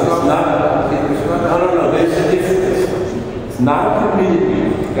 there's a difference. It's not a permitted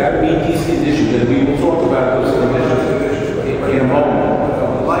use. You gotta meet these conditions, and we will talk about those conditions in a moment.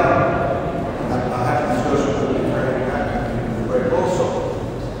 I have a discussion with the attorney and Greg also.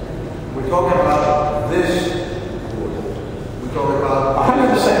 We're talking about this. We're talking about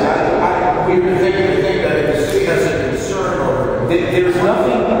 100%. We think that if the city has a concern over it. There's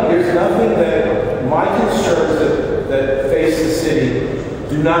nothing that my concerns that face the city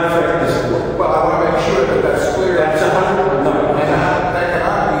do not affect this board. Well, I want to make sure that that's clear. That's 100%. No, That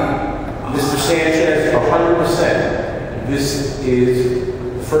cannot be. Mr. Sanchez, 100%. This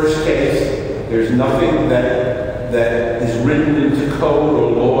is the first case. There's nothing that is written into code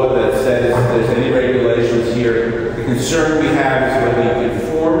or law that says there's any regulations here. The concern we have is whether you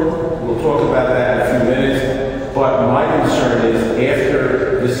conform. We'll talk about that in a few minutes. But my concern is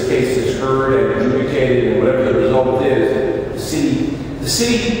after this case is heard and adjudicated and whatever the result is, the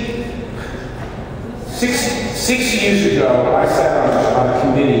city, 6 years ago, I sat on a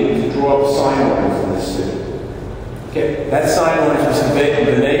committee to draw up sign ordinance in this city. Okay, that sign ordinance was debated.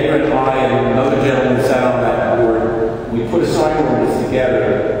 The neighbor and I and another gentleman sat on that board. We put a sign ordinance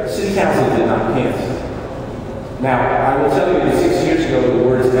together. City council did not pass it. Now, I will tell you that 6 years ago, the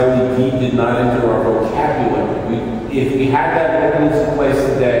words LED did not enter our vocabulary. If we had that ordinance in place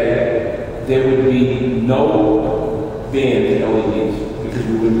today, there would be no ban to LEDs because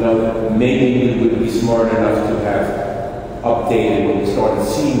we would know that maybe we would be smart enough to have updated when we started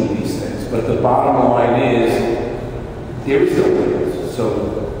seeing these things. But the bottom line is, there is no ordinance, so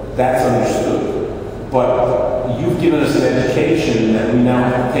that's understood. But you've given us an education that we now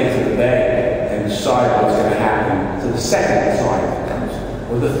have to take to the bank and decide what's going to happen to the second sign that comes,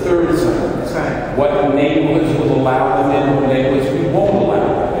 or the third sign. That's right. What neighborhoods will allow them in, what neighborhoods we won't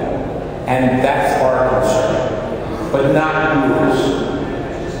allow them in. And that's our concern, but not yours.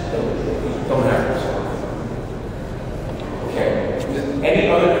 Don't have this. Okay. Any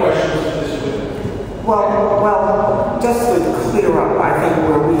other questions for this witness? Well, just to clear up, I think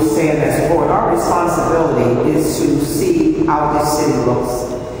where we stand as a board, our responsibility is to see how this city looks.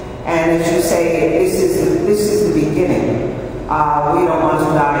 And as you say, this is the beginning. We don't want to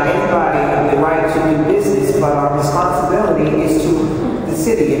deny anybody the right to do business, but our responsibility is to the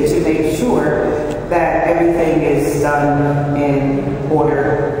city and to make sure that everything is done in order.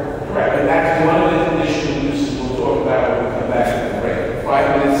 Correct, and that's one of the conditional uses we'll talk about when we come back to the break.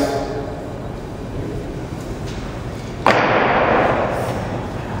 5 minutes.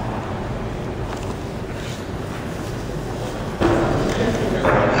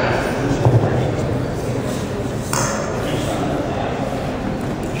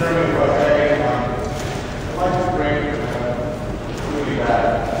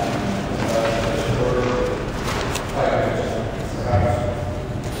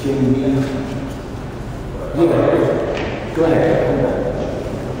 Go ahead.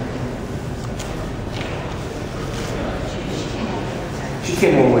 She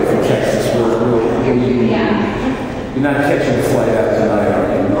came all the way from Texas. You're not catching a flight out tonight, are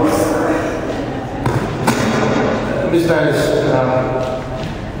you? Ms. Dennis,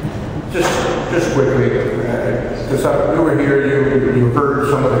 just quickly, because you were here, you heard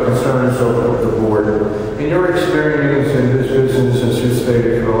some of the concerns of the board. In your experience in this business, as you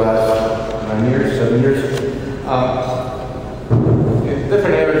stated, for the last 7 years, in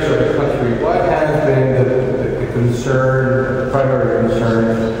different areas of the country, what has been the concern, the primary concern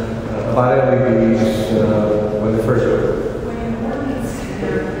about LEDs when they first opened?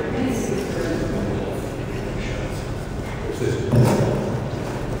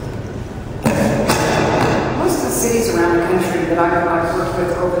 Most of the cities around the country that I've worked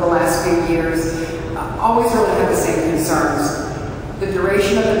with over the last few years always really have the same concerns. The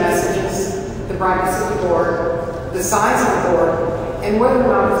duration of the messages, the brightness of the board, the size of the board, and whether or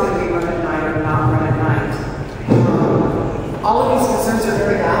not it's going to be run at night or not run at night. All of these concerns are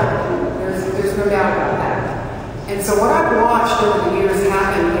very valid. There's no doubt about that. And so what I've watched over the years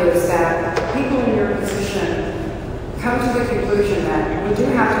happen is that people in your position come to the conclusion that we do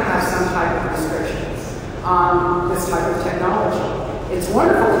have to have some type of restrictions on this type of technology. It's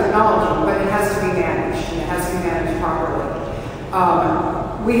wonderful technology, but it has to be managed, and it has to be managed properly.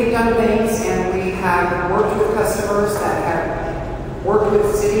 We have done things, and we have worked with customers that have worked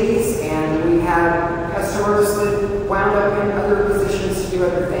with cities, and we have customers that wound up in other positions to do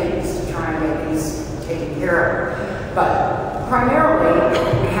other things to try and get these taken care of. But primarily,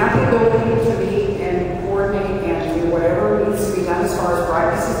 we have the ability to meet and coordinate and do whatever needs to be done as far as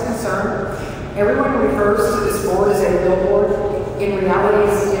brightness is concerned. Everyone refers to this board as a billboard. In reality,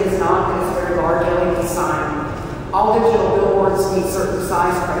 it is not. It is a very large LED sign. all digital billboards meet certain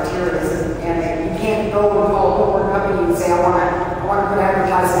size criteria, and you can't go and call a billboard company and say, I want to put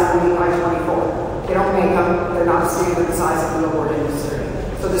advertising on 8 by 24. They don't make them. They're not standard size of the billboard industry.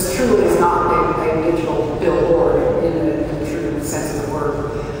 So this truly is not a digital billboard in the true sense of the word.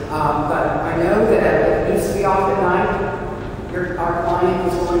 But I know that it needs to be off at night. Our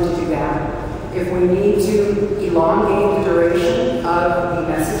client is willing to do that. If we need to elongate the duration of the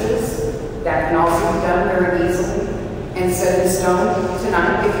messages, that can also be done very easily and set in stone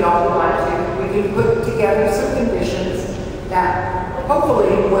tonight if y'all would like to. We can put together some conditions that hopefully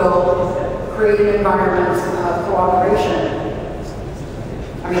will create an environment of cooperation.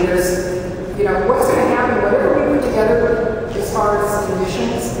 I mean, there's, you know, what's going to happen, whatever we put together as far as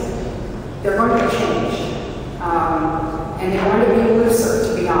conditions, they're going to change. And they're going to be looser,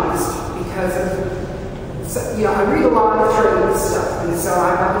 to be honest, because of, so, you know, I read a lot of trade stuff, and so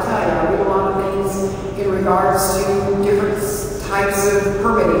I have to tell you, I read a lot of things in regards to different types of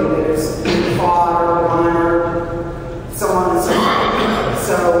permitting. There's fraud or wine, so on and so forth.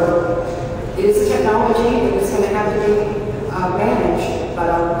 So it is a technology that is going to have to be managed, but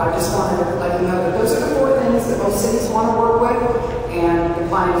I just wanted to let you know that those are the 4 things that most cities want to work with, and the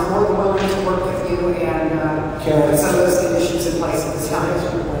client is more than willing to work with you and put some of those conditions in place at this time.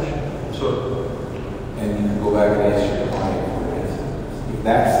 So, and you can go back and answer your client for this. If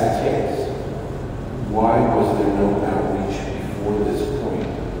that's the case, why was there no outreach before this point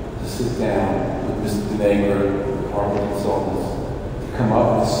to sit down with Mr. Denager, department consultants, to come up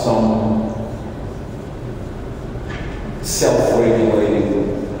with some self-regulating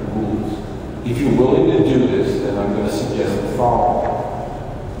rules? If you're willing to do this, then I'm going to suggest the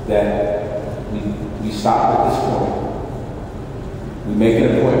following: that we stop at this point. We make an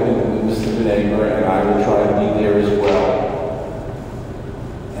appointment with Mr. Denager, and I will try to be there as well.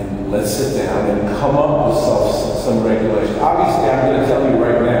 And let's sit down and come up with some regulations. Obviously, I'm going to tell you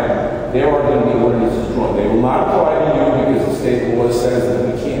right now, there are going to be ordinances drawn. They will not apply to you because the state law says that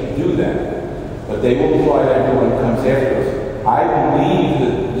we can't do that. But they will apply to everyone who comes after us. I believe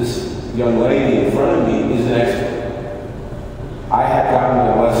that this young lady in front of me is an expert. I have gotten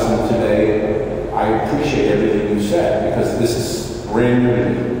a lesson today. I appreciate everything you said, because this is brand new.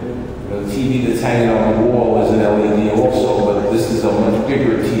 You know, the TV that's hanging on the wall is an LED also, but this is a much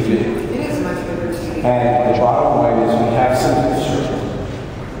bigger TV. It is a much bigger TV. And the bottom line is we have some concern.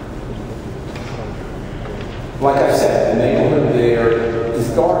 Like I said, the neighborhood there is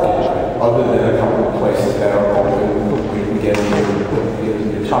dark at night, other than a couple of places that are open where you can get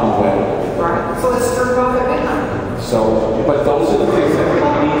your tongue wet. Right. So let's turn it off at midnight. So, but those are the things that we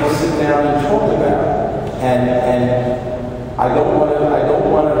need to sit down and talk about. And I don't want to,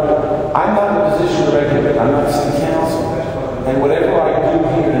 I'm not in a position to regulate. I'm not city council. And whatever I do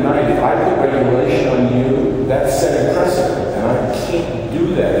here tonight, if I put regulation on you, that's setting precedent. And I can't do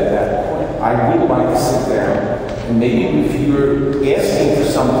that at that point. I would like to sit down, and maybe if you're asking for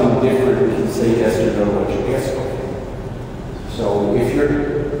something different, we can say yes or no what you're asking for. So if you're,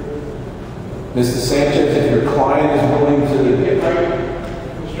 Mr. Sanchez, if your client is willing to get right.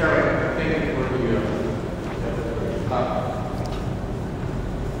 Mr. Chairman, thank you for the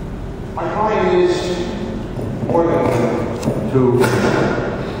my client is more than to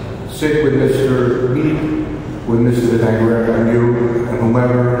sit with Mr. Denager and you and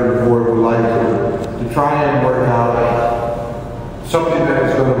whomever the board would like to try and work out something that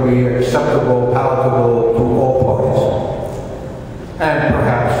is going to be acceptable, palatable to all parties. And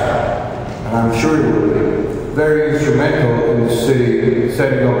perhaps, and I'm sure it will be, very instrumental in the city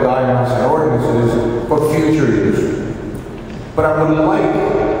setting up guidelines and ordinances for future use. But I would like,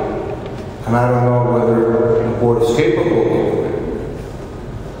 and I don't know whether the board is capable of doing it,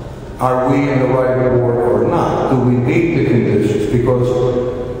 are we in the right board or not? Do we meet the conditions? Because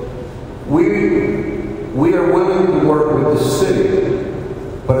we are willing to work with the city,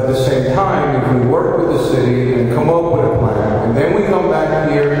 but at the same time, if we work with the city and come up with a plan, and then we come back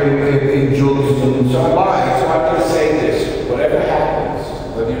here in June and July. So I'm going to say this: whatever happens,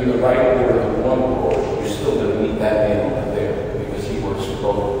 whether you're in the right board or the wrong board, you're still going to meet that man over there because he works for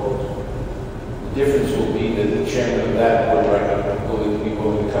both boards. The difference will be that the chairman of that board will be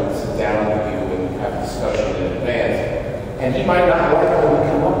willing to come and sit down with you and have a discussion in advance. And he might not like what we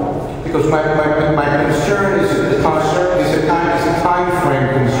come up with. Because my concern is a time frame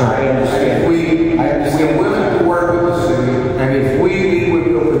concern. I understand. We're willing to work with the city, and if we meet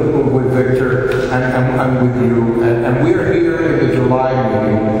with Victor and with you, and we're here in the July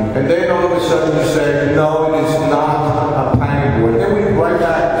meeting, and then all of a sudden you say, no, it is not a planning board, then we right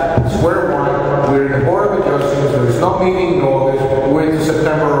back to square one. We're in the Board of Adjustments. There's no meeting in August. We're into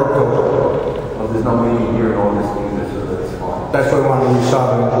September or October. Well, there's no meeting here in August. That's what I want to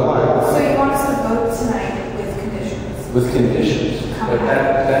resolve in July. So you want us to vote tonight with conditions? With conditions. But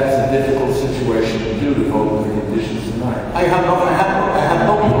that's a difficult situation to do, to vote with conditions tonight. I have no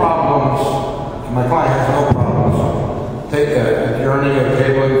problems, my client has no problems adjourning a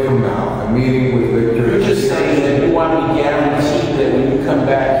tabling from now, a meeting with Victor. You're just saying that you want me guaranteed that when you come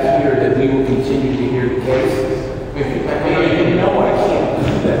back here that we will continue to hear the cases. You know I can't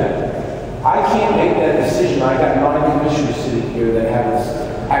do that. I can't make that decision. I got 9 commissioners sitting here that have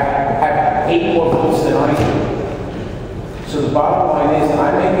 8 more votes than I do. So the bottom line is, I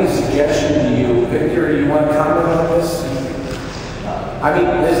make a suggestion to you. Victor, you want to comment on this? I mean,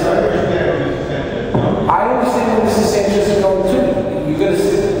 I understand where Mrs. Sanchez is going to. You're going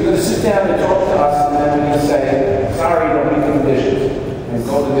to sit down and talk to us, and then we're going to say, sorry, you don't meet the conditions, and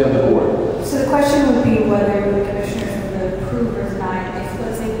go to the other board. So the question would be whether the commissioners would approve or deny. If,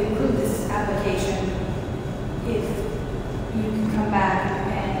 let's say, we approve this application, if you can come back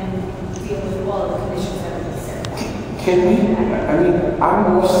and deal with all the conditions that we set. Can we? I mean,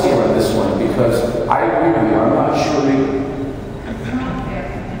 I'm lost here on this one because I agree with you. I'm not sure.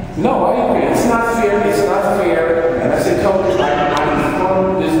 No, I agree. It's not fair. It's not fair. And as I told you, I'm a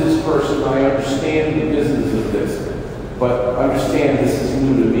firm business person. I understand the business of this. But understand this is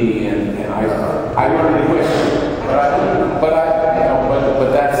new to me, and I learned the question. But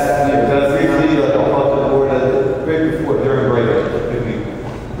that's briefly, off the board, right before, during break,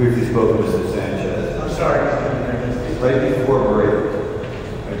 we briefly spoke to Mr. Sanchez. I'm sorry. Right before break,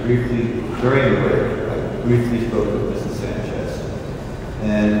 during the break, I briefly spoke with Mr. Sanchez.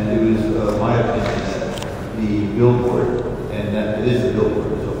 And it was my opinion that the billboard, and that it is a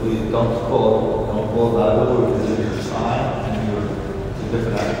billboard, so please don't call it not a billboard because it's your sign and it's a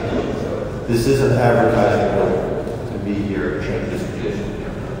different application. So this is an advertising billboard to be here in this condition.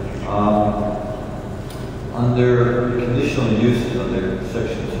 Under conditional uses, under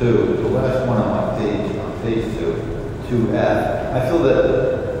section 2, the last one on page 2F, I feel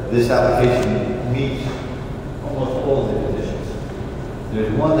that this application meets almost all of the conditions.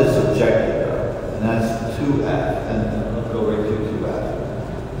 There's one that's subjective, though, and that's 2F, and I'll go right to 2F.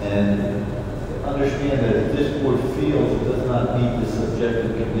 And understand that if this board feels it does not meet the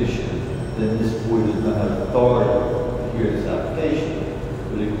subjective condition, then this board does not have authority to hear this application.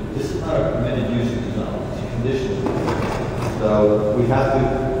 But this is not a permitted use of the zone, it's a conditional use. So we have to,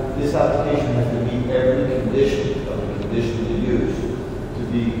 this application has to meet every condition of the conditional use to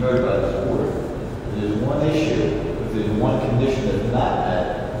be heard by this board. If there's one issue, if there's one condition that's not met,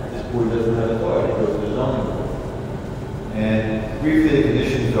 this board doesn't have authority to go to the zoning board. And briefly, the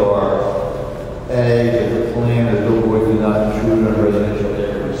conditions are A, that the plan of the billboard do not intrude on residential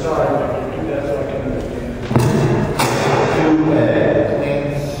areas. Sorry, Mike, that's what I can understand. 2A, the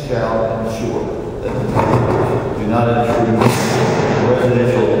plans shall ensure that the billboards do not intrude on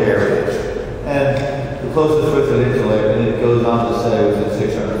residential areas. And the closest residential area, and it goes on to say within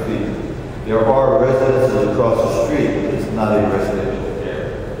 600 feet. There are residences across the street, but it's not a residential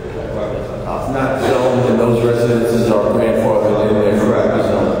area. It's not zoned, and those residences are grandfathered in there. Correct.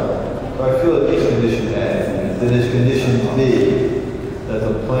 So I feel that these conditions A, then there's condition B, that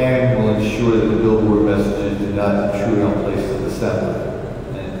the plan will ensure that the billboard messages do not intrude on places of assembly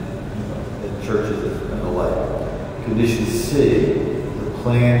and churches and the like. Condition C, the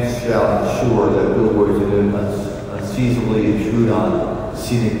plan shall ensure that billboards do not unseasonably intrude on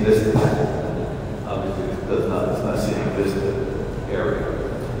scenic vistas. Obviously, it's not scenic vista area.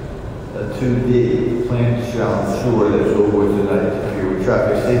 2D, the plan shall ensure that billboards do not interfere with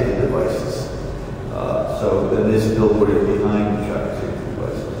traffic safety devices. So then this billboard is behind the traffic safety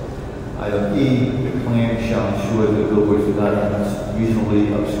devices. Item E, the plan shall ensure that billboards do not unreasonably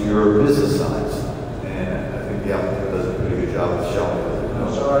obscure business signs. And I think the applicant does a pretty good job of showing that.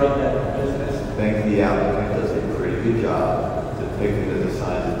 I'm sorry, that business. I think the applicant does a pretty good job depicting that the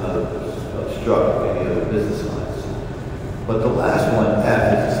sign does not obstruct any other business signs. But the last one,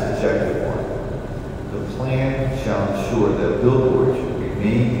 F, is a subjective one. The plan shall ensure that billboards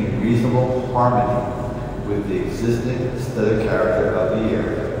remain in reasonable harmony with the existing aesthetic character of the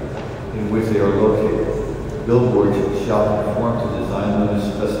area in which they are located. Billboards shall conform to design limits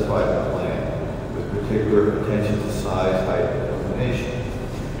specified in the plan, with particular attention to size, height, and illumination.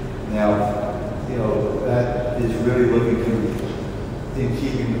 Now, that is really looking to, in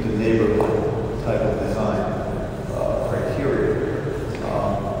keeping with the neighborhood type of design criteria.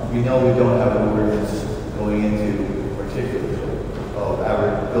 We know we don't have an ordinance going into particulars of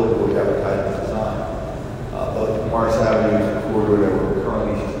average billboard advertising design. But Morris Avenue is a corridor that we're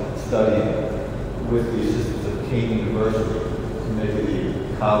currently studying with the assistance of Kane University to make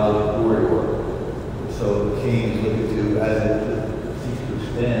it a college corridor with So King is looking to, as it seeks to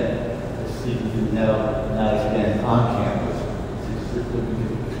expand, it's seeking to now expand on campus, it's looking to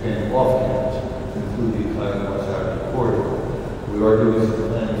expand off campus, to include the entire north side of the corridor. We are doing some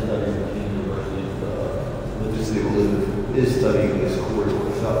planning studies at King University. Legislative Elizabeth is studying this corridor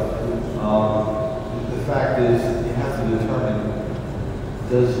itself. The fact is, you have to determine,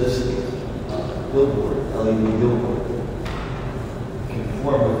 does this billboard, LED billboard,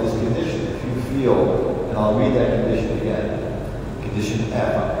 conform with this condition? If you feel, and I'll read that condition again, condition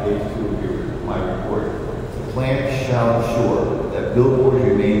F on page 2 of my report, the plan shall ensure that billboards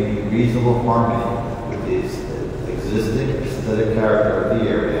remain in reasonable harmony with the existing aesthetic character of the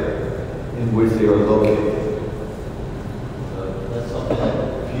area in which they are located. That's something that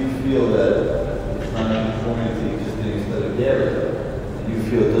if you feel that it's not conforming to the existing aesthetic area, and you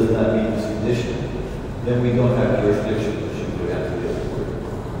feel it does not meet this condition, then we don't have jurisdiction, which you would have to deal with.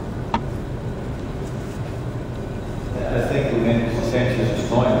 And I think the way Mr. Sanchez is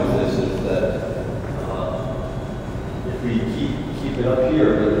going with this is that if we keep it up here,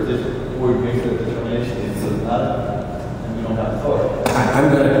 but if this board makes that determination, it's not, and we don't have authority. I'm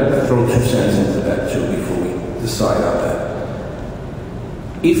going to throw 2 cents into that too before we decide on that.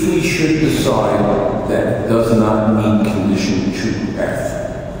 If we should decide that it does not meet condition 2F,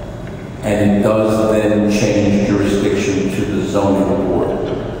 and it does then change jurisdiction to the zoning board,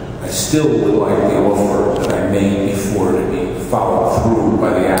 I still would like the offer that I made before to be followed through by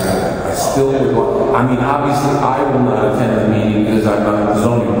the applicant. I still would like, I mean, obviously I will not attend the meeting because I'm not the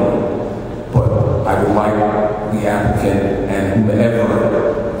zoning board, but I would like the applicant and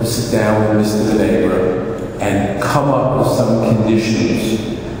whomever to sit down with Mr. Venebra and come up with some conditions.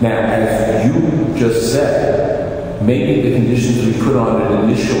 Now, as you just said, maybe the conditions we put on it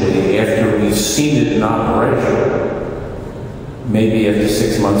initially after we've seen it in operation, maybe after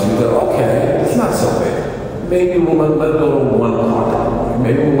 6 months we go, okay, it's not so bad. Maybe we'll let it go to 1 o'clock.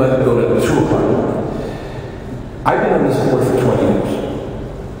 Maybe we'll let it go to 2 o'clock. I've been on this board for 20 years.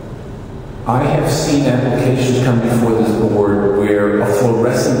 I have seen applications come before this board where a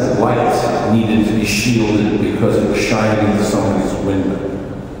fluorescent light needed to be shielded because it was shining into somebody's window.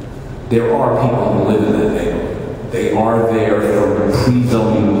 There are people who live in that neighborhood. They are there from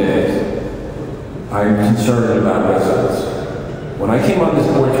pre-zoning days. I'm concerned about residents. When I came on this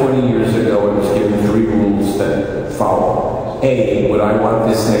board 20 years ago, I was given 3 rules that follow. A, would I want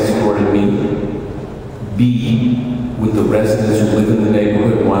this next door to me? B, would the residents who live in the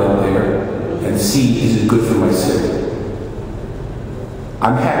neighborhood want it there? And C, is it good for my city?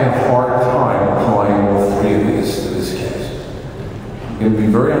 I'm having a hard time applying all 3 of these to this case. I'm going to be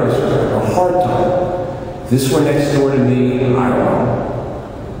very honest with you, a hard time. This were next door to me, I don't know.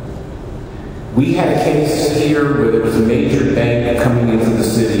 We had a case here where there was a major bank coming into the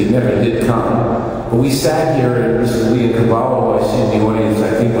city. It never did come. But we sat here, and Mrs. Leah Cavallo, I see in the audience,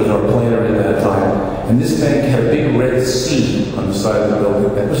 I think was our planner at that time. And this bank had a big red C on the side of the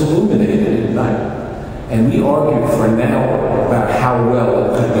building that was illuminated at night. And we argued for an hour about how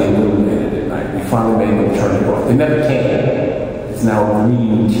well it could be illuminated at night. We finally made them turn it off. They never came. It's now a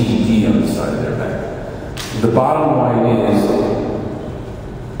green TD on the side of their bank. The bottom line is,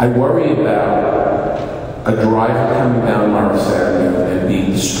 I worry about a driver coming down Morris Avenue and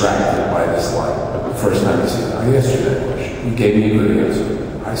being distracted by this light. The first time I see it, I asked you that question. You gave me a good answer.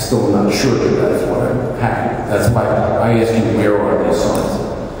 I still am not sure that that's what I'm having. That's why I asked you, where are these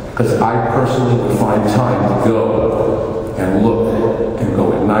signs? Because I personally would find time to go and look and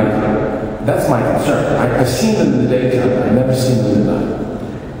go at night. That's my concern. I've seen them in the daytime. I've never seen them at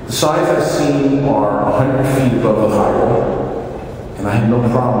night. The signs I've seen are 100 feet above the highway. And I have no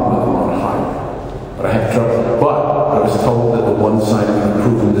problem with them on a highway. But I have trouble. But I was told that the one sign we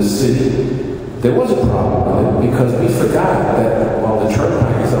approved in this city, there was a problem with it because we forgot that while the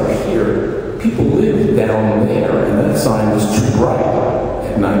turnpike is up here, people live down there, and that sign was too bright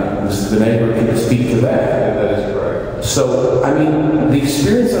at night. Mr. Venebra, can you speak to that? Yeah, that is correct. So, I mean, the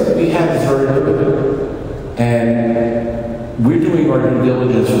experience that we have is very limited. And we're doing our due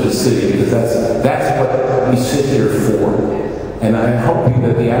diligence for the city because that's what we sit here for. And I'm hoping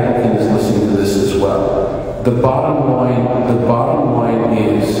that the applicant is listening to this as well. The bottom line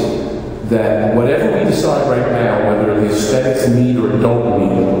is that whatever we decide right now, whether the aesthetics meet or don't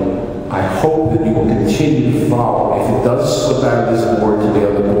meet, I hope that you will continue to follow. If it does slip out of this board to the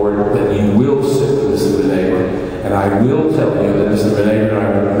other board, that you will sit with Mr. Venebra. And I will tell you that Mr. Venebra and I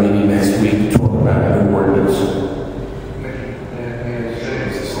will be meeting next week to talk about a new ordinance.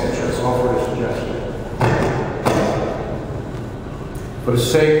 Mr. Sanchez offered a suggestion. For the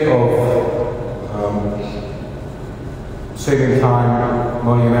sake of saving time,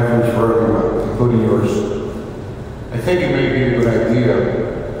 money, and efforts for everyone, including yours, think it may be a good idea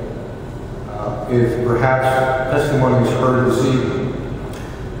if perhaps testimony is heard this evening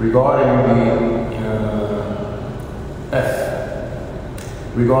regarding the F,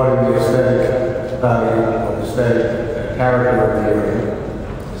 regarding the aesthetic value or aesthetic character of the area.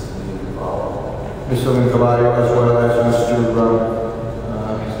 Mr. Lincalayo as well as Mr.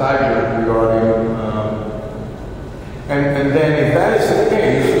 Steiger regarding, and then if that is the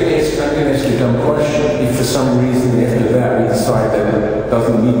case, I'm going to ask you a dumb question. If for some reason after that we decide that it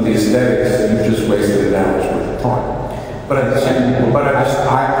doesn't meet the aesthetics, you've just wasted an hour's worth of time. But I'm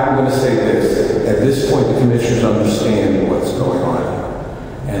going to say this. At this point, the commissioners understand what's going on.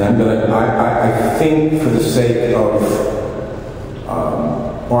 And I think for the sake of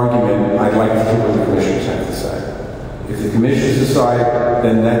argument, I'd like to hear what the commissioners have to say. If the commissioners decide,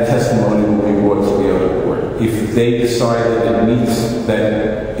 then that testimony will be brought to the other board. If they decide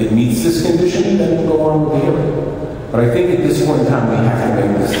that it meets this condition, then we'll go on with the hearing. But I think at this point in time, we have to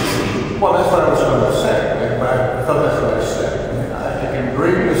make this decision. Well, that's what I was going to say. I thought that's what I said. I can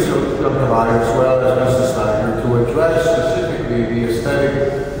bring Mr. Lincalayo as well as Mr. Steiger to address specifically the aesthetic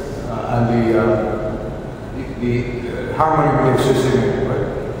and the harmony with the existing neighborhood.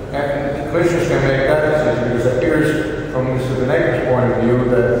 And the commissioners can make that decision because it appears from Mr. Venega's point of view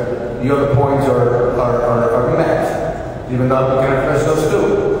that the other points are met, even though we can address those too.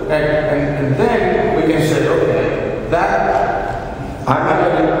 And then we can say, okay, that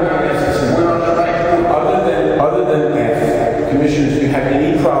we're on the right route. Other than F, commissioners, do you have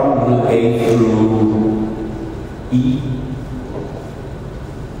any problem with A through E?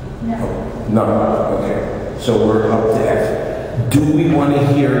 No. No. Okay. So we're up to F. Do we want to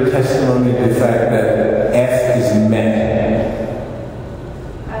hear testimony to the fact that F is met?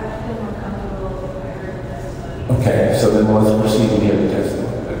 I feel more comfortable if I heard this. Okay, so then let's proceed and hear the testimony.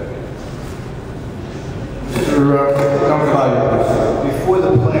 Mr. Lincalayo, Before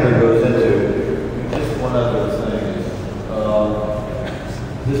the planner goes into, just one other thing is,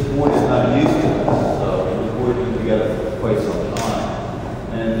 this board is not used to this. The board has been together for quite some time.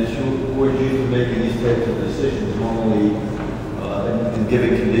 And this board is used to making these types of decisions normally and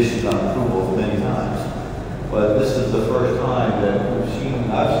giving conditions on approval many times. But this is the first time that I've seen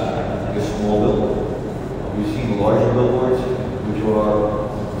a small billboard. We've seen larger billboards, which are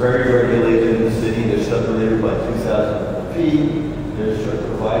very regulated in the city. They're separated by 2,000 feet. They're certain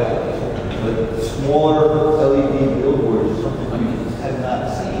providers. But smaller LED billboards is something we just have not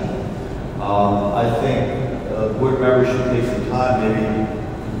seen. I think board members should take some time,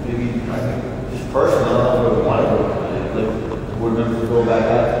 maybe I think just personally, I don't know if I want to let board members go back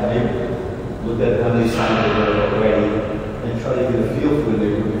out to the neighborhood, look at how many signs are there already, and try to get a feel for the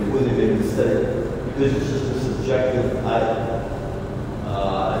neighborhood before they make a mistake. Because it's just a subjective item.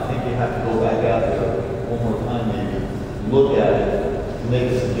 I think you have to go back out there one more time, maybe look at it, make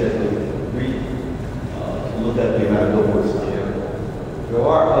a subjective read, look at the amount of billboards in the area. There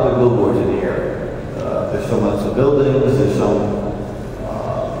are other billboards in the area. There's some on some buildings, there's some,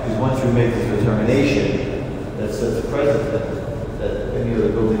 because once you make this determination, that sets a precedent that any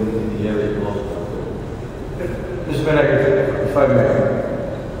other building in the area belongs to. Mr. Venegas, if I may,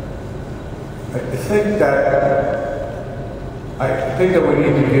 I think that we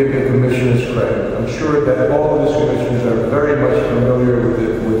need to give the commissioners credit. I'm sure that all of these commissioners are very much familiar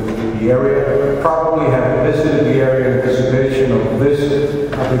with the area, probably have visited the area in anticipation of this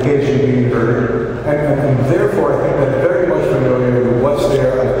application being heard, and therefore I think they're very much familiar with what's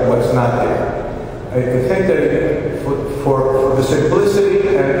there and what's not there. I think that for the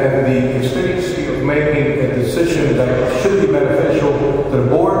simplicity and the expediency of making a decision that should be beneficial to the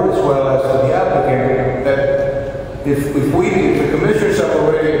board as well as to the applicant, that if the commissioners have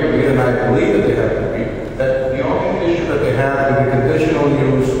already agreed, and I believe that they have agreed, that the only issue that they have with the conditional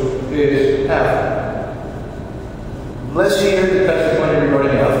use is F. Let's hear the testimony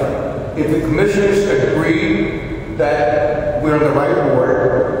regarding F. If the commissioners agree that we're on the right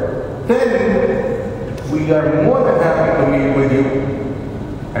board, then we are more than happy to meet with you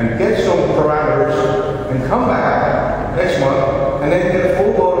and get some parameters and come back next month and then get a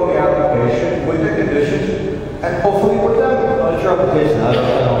full vote on the application with the conditions. And hopefully we're done. On your application, I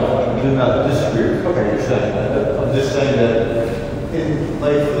do not disagree with what you're saying. I'm just saying that in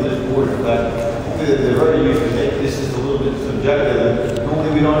light for this board, they're very used to make this is a little bit subjective.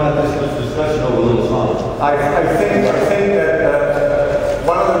 Normally we don't have this much discussion over little songs. I think that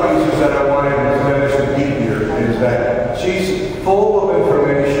one of the reasons that I wanted Ms. Menace to be here is that she's full of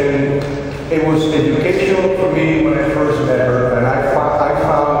information. It was educational for me when I first met her, and I found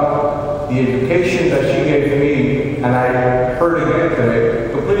the education that she gave me, and I heard again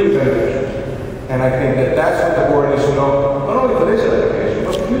today, completely beneficial. And I think that that's what the board needs to know, not only for this application,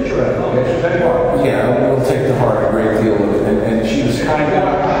 but for future applications anymore. Yeah, we'll take to heart a great deal of it. And she was kind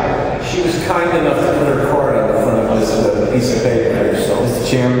enough to put her card on the front of this piece of paper here. So, Mr.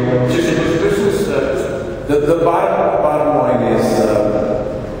 Chairman, the bottom line is,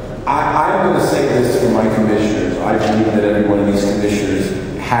 I'm going to say this for my commissioners. I believe that every one of these commissioners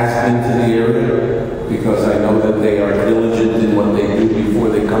has been to the area because I know that they are diligent in what they do before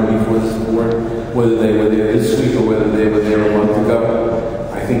they come before this board, whether they were there this week or whether they were there a month ago.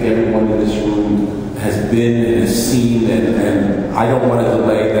 I think everyone in this room has been and has seen, and I don't want to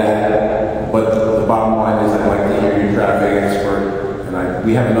delay that, but the bottom line is I'd like to hear your traffic expert.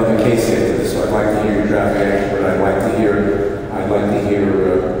 We have another case after this, so I'd like to hear your traffic expert. I'd like to hear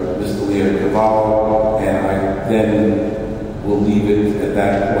Mr. Leo Cavallo, and then we'll leave it at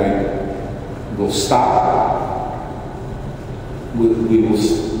that point. We'll stop. We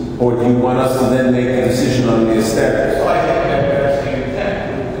will, or do you want us to then make a decision on the aesthetics? So I think that's the intent,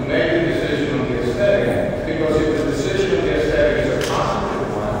 to make a decision on the aesthetic, because if the decision on the aesthetic is a positive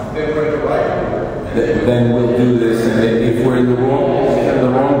one, then we're in the right one. Then we'll do this, and if we're in the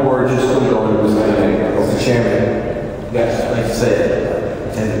wrong board, just still going to Mr. Chairman, yes, I'd like to say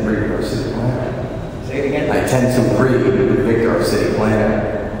I tend to agree with our city planner. Say it again. I tend to agree with Victor, our city planner,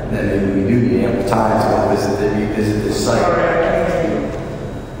 that maybe we do need ample time to revisit this site.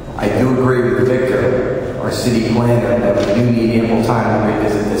 I do agree with Victor, our city planner, that we do need ample time to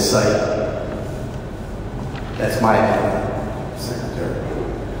revisit this site. That's my opinion, Secretary.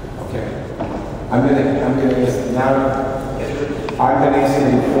 Okay. I'm going to ask an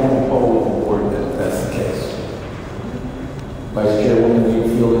informal poll of the board that that's the case. Vice Chairwoman, do you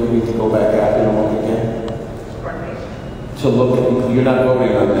feel that you need to go back out there and look again? To look, you're not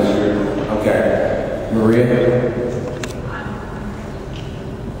voting on this, okay. Maria?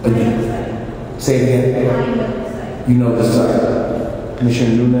 Say it again. You know the site.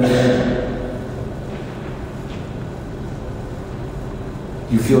 Commissioner Nunes?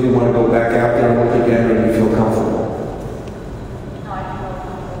 You feel you want to go back out there and look again, or do you feel comfortable?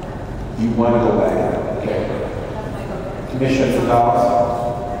 You want to go back out, okay. Commissioner Fidelis?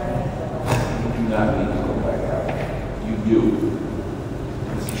 You do not need to go back out. You do.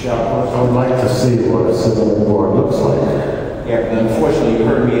 Mr. Shalfo? I would like to see what a civil board looks like. Yeah, but unfortunately, you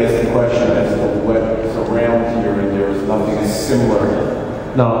heard me ask the question as to what's around here, and there is nothing similar.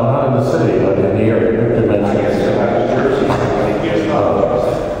 No, not in the city, but in the area. Victor mentioned I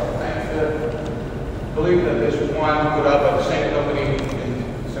believe that this was one put up by the same company in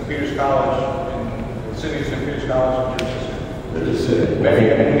St. Peter's College, in the city of St. Peter's College, in Jersey. Maybe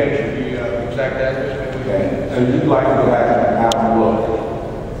I can get you the exact address. Okay, so you'd like to go back and have a look.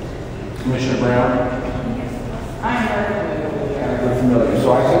 Commissioner Brown? I'm very familiar. So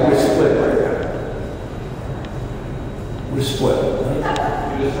I think we're split right now. We're split.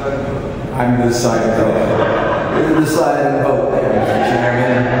 I'm the deciding vote. You're the deciding vote there, Mr.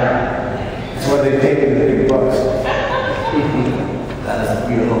 Chairman. That's why they've taken the big bucks. That is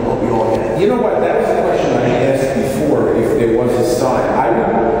what we all get. You know what? That was a question I asked before, if there was a sign. I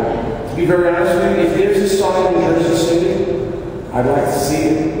would, to be very honest with you, if there's a sign in Jersey City, I'd like to see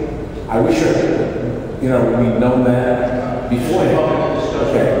it. I wish we'd known that beforehand.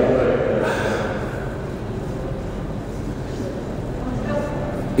 Okay.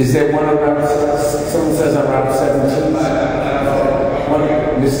 Is there one around, someone says on Route 17?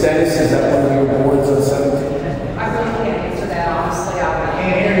 Ms. Dennis, is that one of your boards on 17? I really can't answer that, honestly. I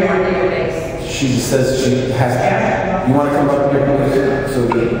can't hear you on a daily basis. She says she has, you want to come up here, please, so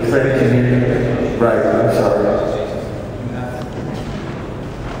that Freddie can hear you? Right, I'm sorry.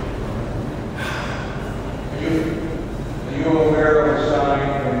 Are you aware of a sign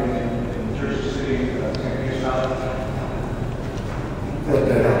in Jersey City, St. Peter's College?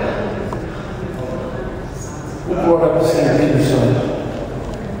 Who brought up the St. Peter's sign?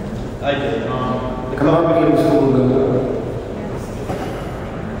 I did. Come up and give us a little bit.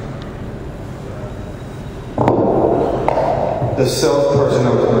 The salesperson I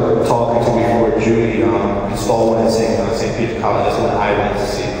was talking to before, Judy, installed one in St. Peter's College. That's what I went to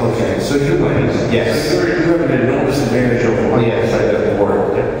see. Okay, so you yes. So you have an enormous advantage over one side of the board.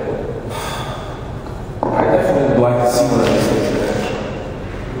 I definitely would like to see one of these things.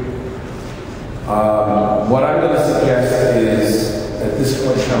 What I'm going to suggest is, at this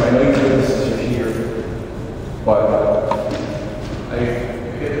point in time, I know you do this here, but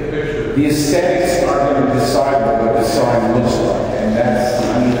the aesthetics are going to decide what the sign looks like, and that's,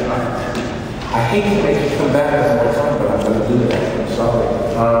 I hate to make you come back one more time, but I'm going to do that. I'm sorry.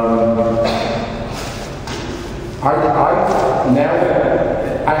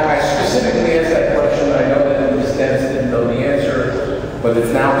 I specifically asked that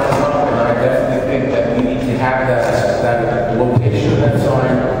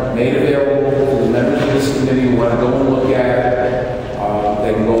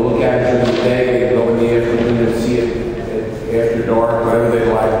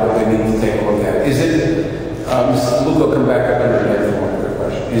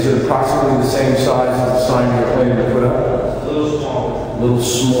approximately the same size as the sign you're planning to put up? A little small. A little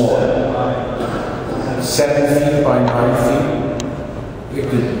smaller. 7 feet by 9 feet?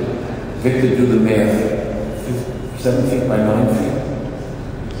 Victor, do the math. 7 feet by 9 feet?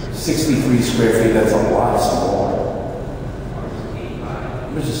 63 square feet, that's a lot smaller.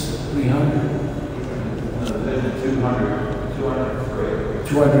 Where's this, 300? 203.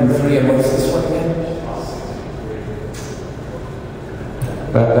 203, and what's this one again?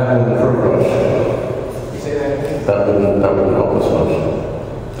 That wouldn't hurt us. Say that again? That wouldn't help us much.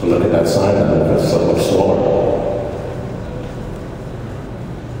 To look at that sign and it's so much smaller.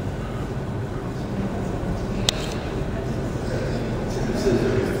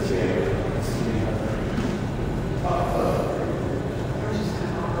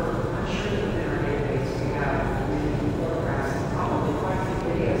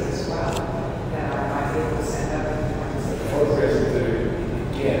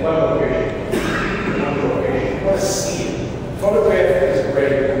 Photograph is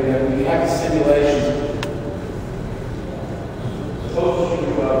great. I mean, we have simulations. Supposed to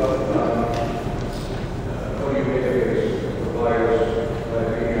providers by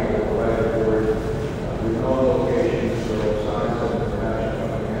being able to provide a board with no locations, so signs of the production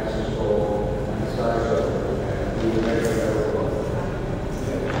company has installed and the size of it, and we will make it available.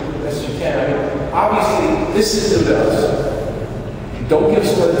 Yes, you can. I mean, obviously, this is new to us. Don't give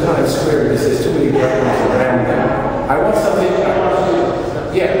us one Times Square because there's too many references around them. I want something.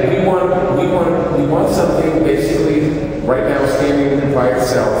 We want something basically right now standing by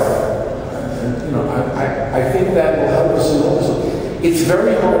itself. And, you know, I think that will help us also. It's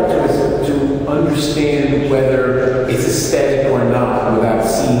very hard to understand whether it's aesthetic or not without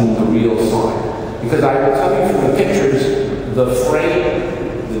seeing the real sign. Because I will tell you from the pictures, the frame,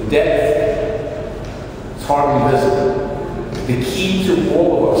 the depth, it's hardly visible. The key to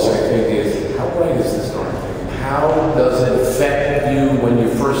all of us, I think, is how bright is this darn thing? How does it affect you when you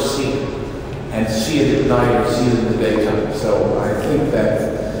first see it? And see it at night or see it in the daytime. So I think that...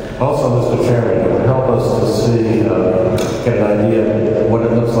 Also, Mr. Chairman, it would help us to see, get an idea of what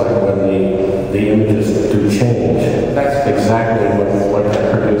it looks like when the images do change. That's exactly what that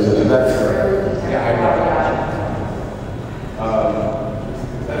produces. That's correct. Yeah, I know.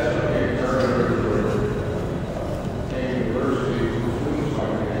 That's what they determined for university students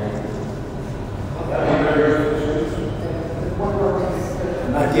like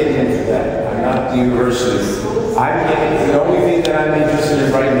I'm not getting into that. I'm not the university. I'm getting the only thing that I'm interested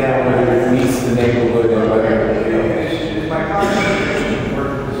in right now, whether it meets the neighborhood and whether my colleagues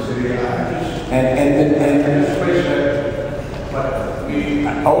work in the city.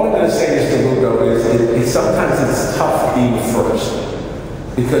 all I'm going to say, Mr. Lugo, is sometimes it's tough being first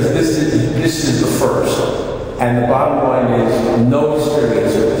because this is the first, and the bottom line is no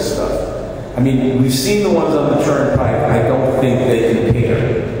experience with this stuff. I mean, we've seen the ones on the Turnpike. I don't think they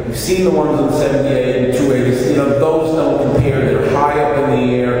compare. We've seen the ones on 78 and 280. You know, those don't compare. They're high up in the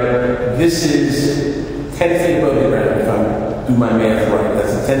air. This is 10 feet above the ground, if I do my math right.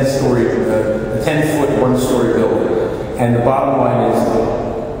 That's a 10-story, a 10-foot, one-story building. And the bottom line is,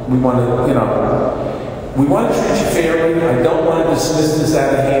 we want to, you know, we want to treat you fairly. I don't want to dismiss this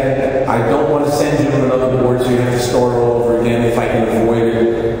out of hand. I don't want to send you to another board so you have to start all over again if I can avoid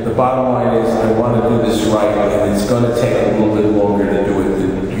it. The bottom line is I want to do this right, and it's going to take a little bit longer to do it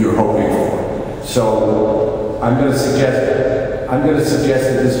than you're hoping for. So I'm going to suggest at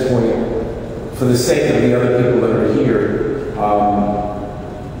this point, for the sake of the other people that are here,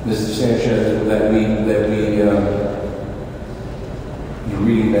 Mr. Sanchez, that we you're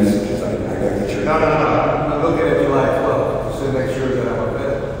reading messages. I got to get your... No. I'm looking at July 12th, just to make sure that I'm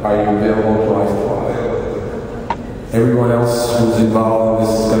available. Are you available July 12th? Everyone else who's involved in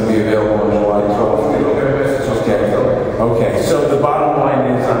this is going to be available on July 12th. Okay. So the bottom line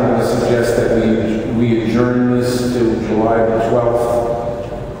is I'm going to suggest that we adjourn this to July the 12th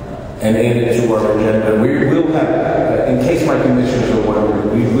and add it to our agenda. We will have, in case my commissioners are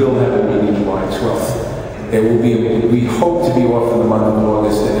wondering, we will have a meeting July 12th. There will be, we hope to be off in the month of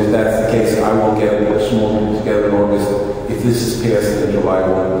August, and if that's the case, I will get a small group together in August. If this is passed in July,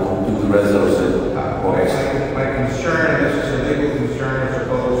 we'll do the rest of those in August. My concern, and this is a legal concern as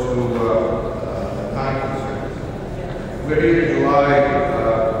opposed to a time concern. We're here in July,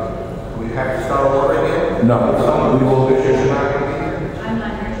 we have to start all over again? No, we will. I'm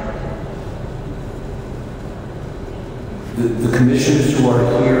not here. The commissioners who are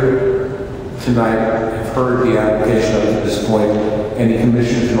here tonight have heard the application up to this point. Any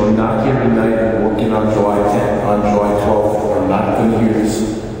commissioners who are not here tonight and working on July 10th, on July 12th, are not going to hear this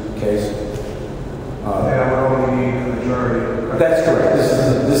case. and I would only need a majority. That's correct.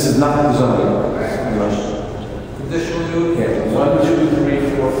 this is not the zoning. Conditional use? Yeah, 1, 2,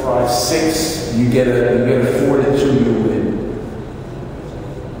 3, 4, 5, 6. You get a 4 to 2, you win.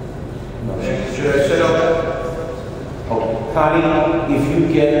 Should I set up? Oh, Connie, if you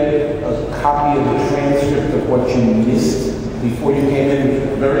get a copy of the transcript of what you missed before you came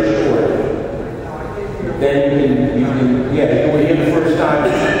in, very short, then you can, yeah, you were here the first time,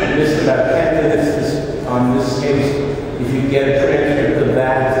 you missed about 10 minutes on this case. If you get a transcript of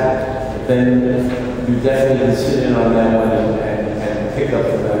that, then you definitely can sit in on that one and pick up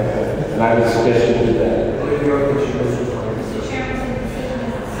from that. And I would suggest you do that.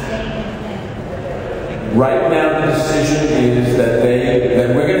 Right now, the decision is that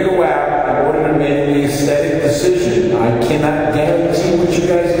we're going to go out in order to make the aesthetic decision. I cannot guarantee what you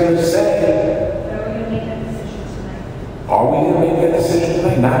guys are going to say. Are we going to make that decision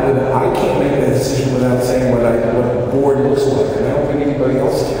tonight? I can't make that decision without saying what the board looks like, and I don't think anybody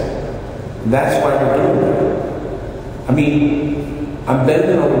else can. That's why we're doing it. I mean, I'm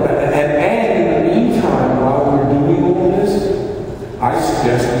bending over back. And in the meantime, while we're doing all this, I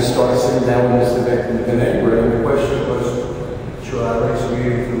suggest we start sitting down with Mr. Venegro. And the question was, should I arrange a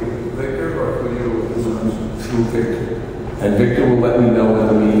meeting through Victor or through you? Through Victor. And Victor will let me know when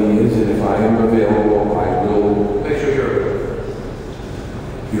the meeting is, and if I am available, I will. Make sure you're.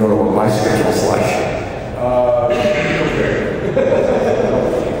 You don't know what my schedule's like.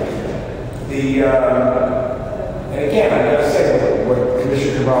 And again, I gotta say what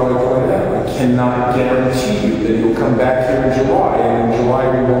Commissioner Cavalli pointed out. I cannot guarantee you that you'll come back here in July, and in July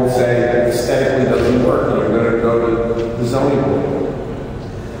we won't say that aesthetically doesn't work, and you're going to go to the zoning board.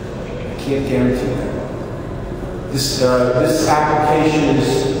 I can't guarantee that. This application is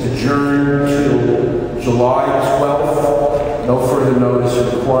adjourned till July 12th. No further notice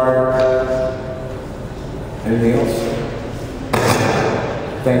required. Anything else?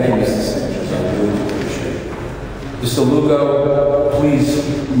 Thank you, Mr. Sanchez. I really appreciate it. Mr. Lugo, please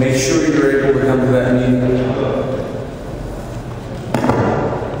make sure you're able to come to that meeting.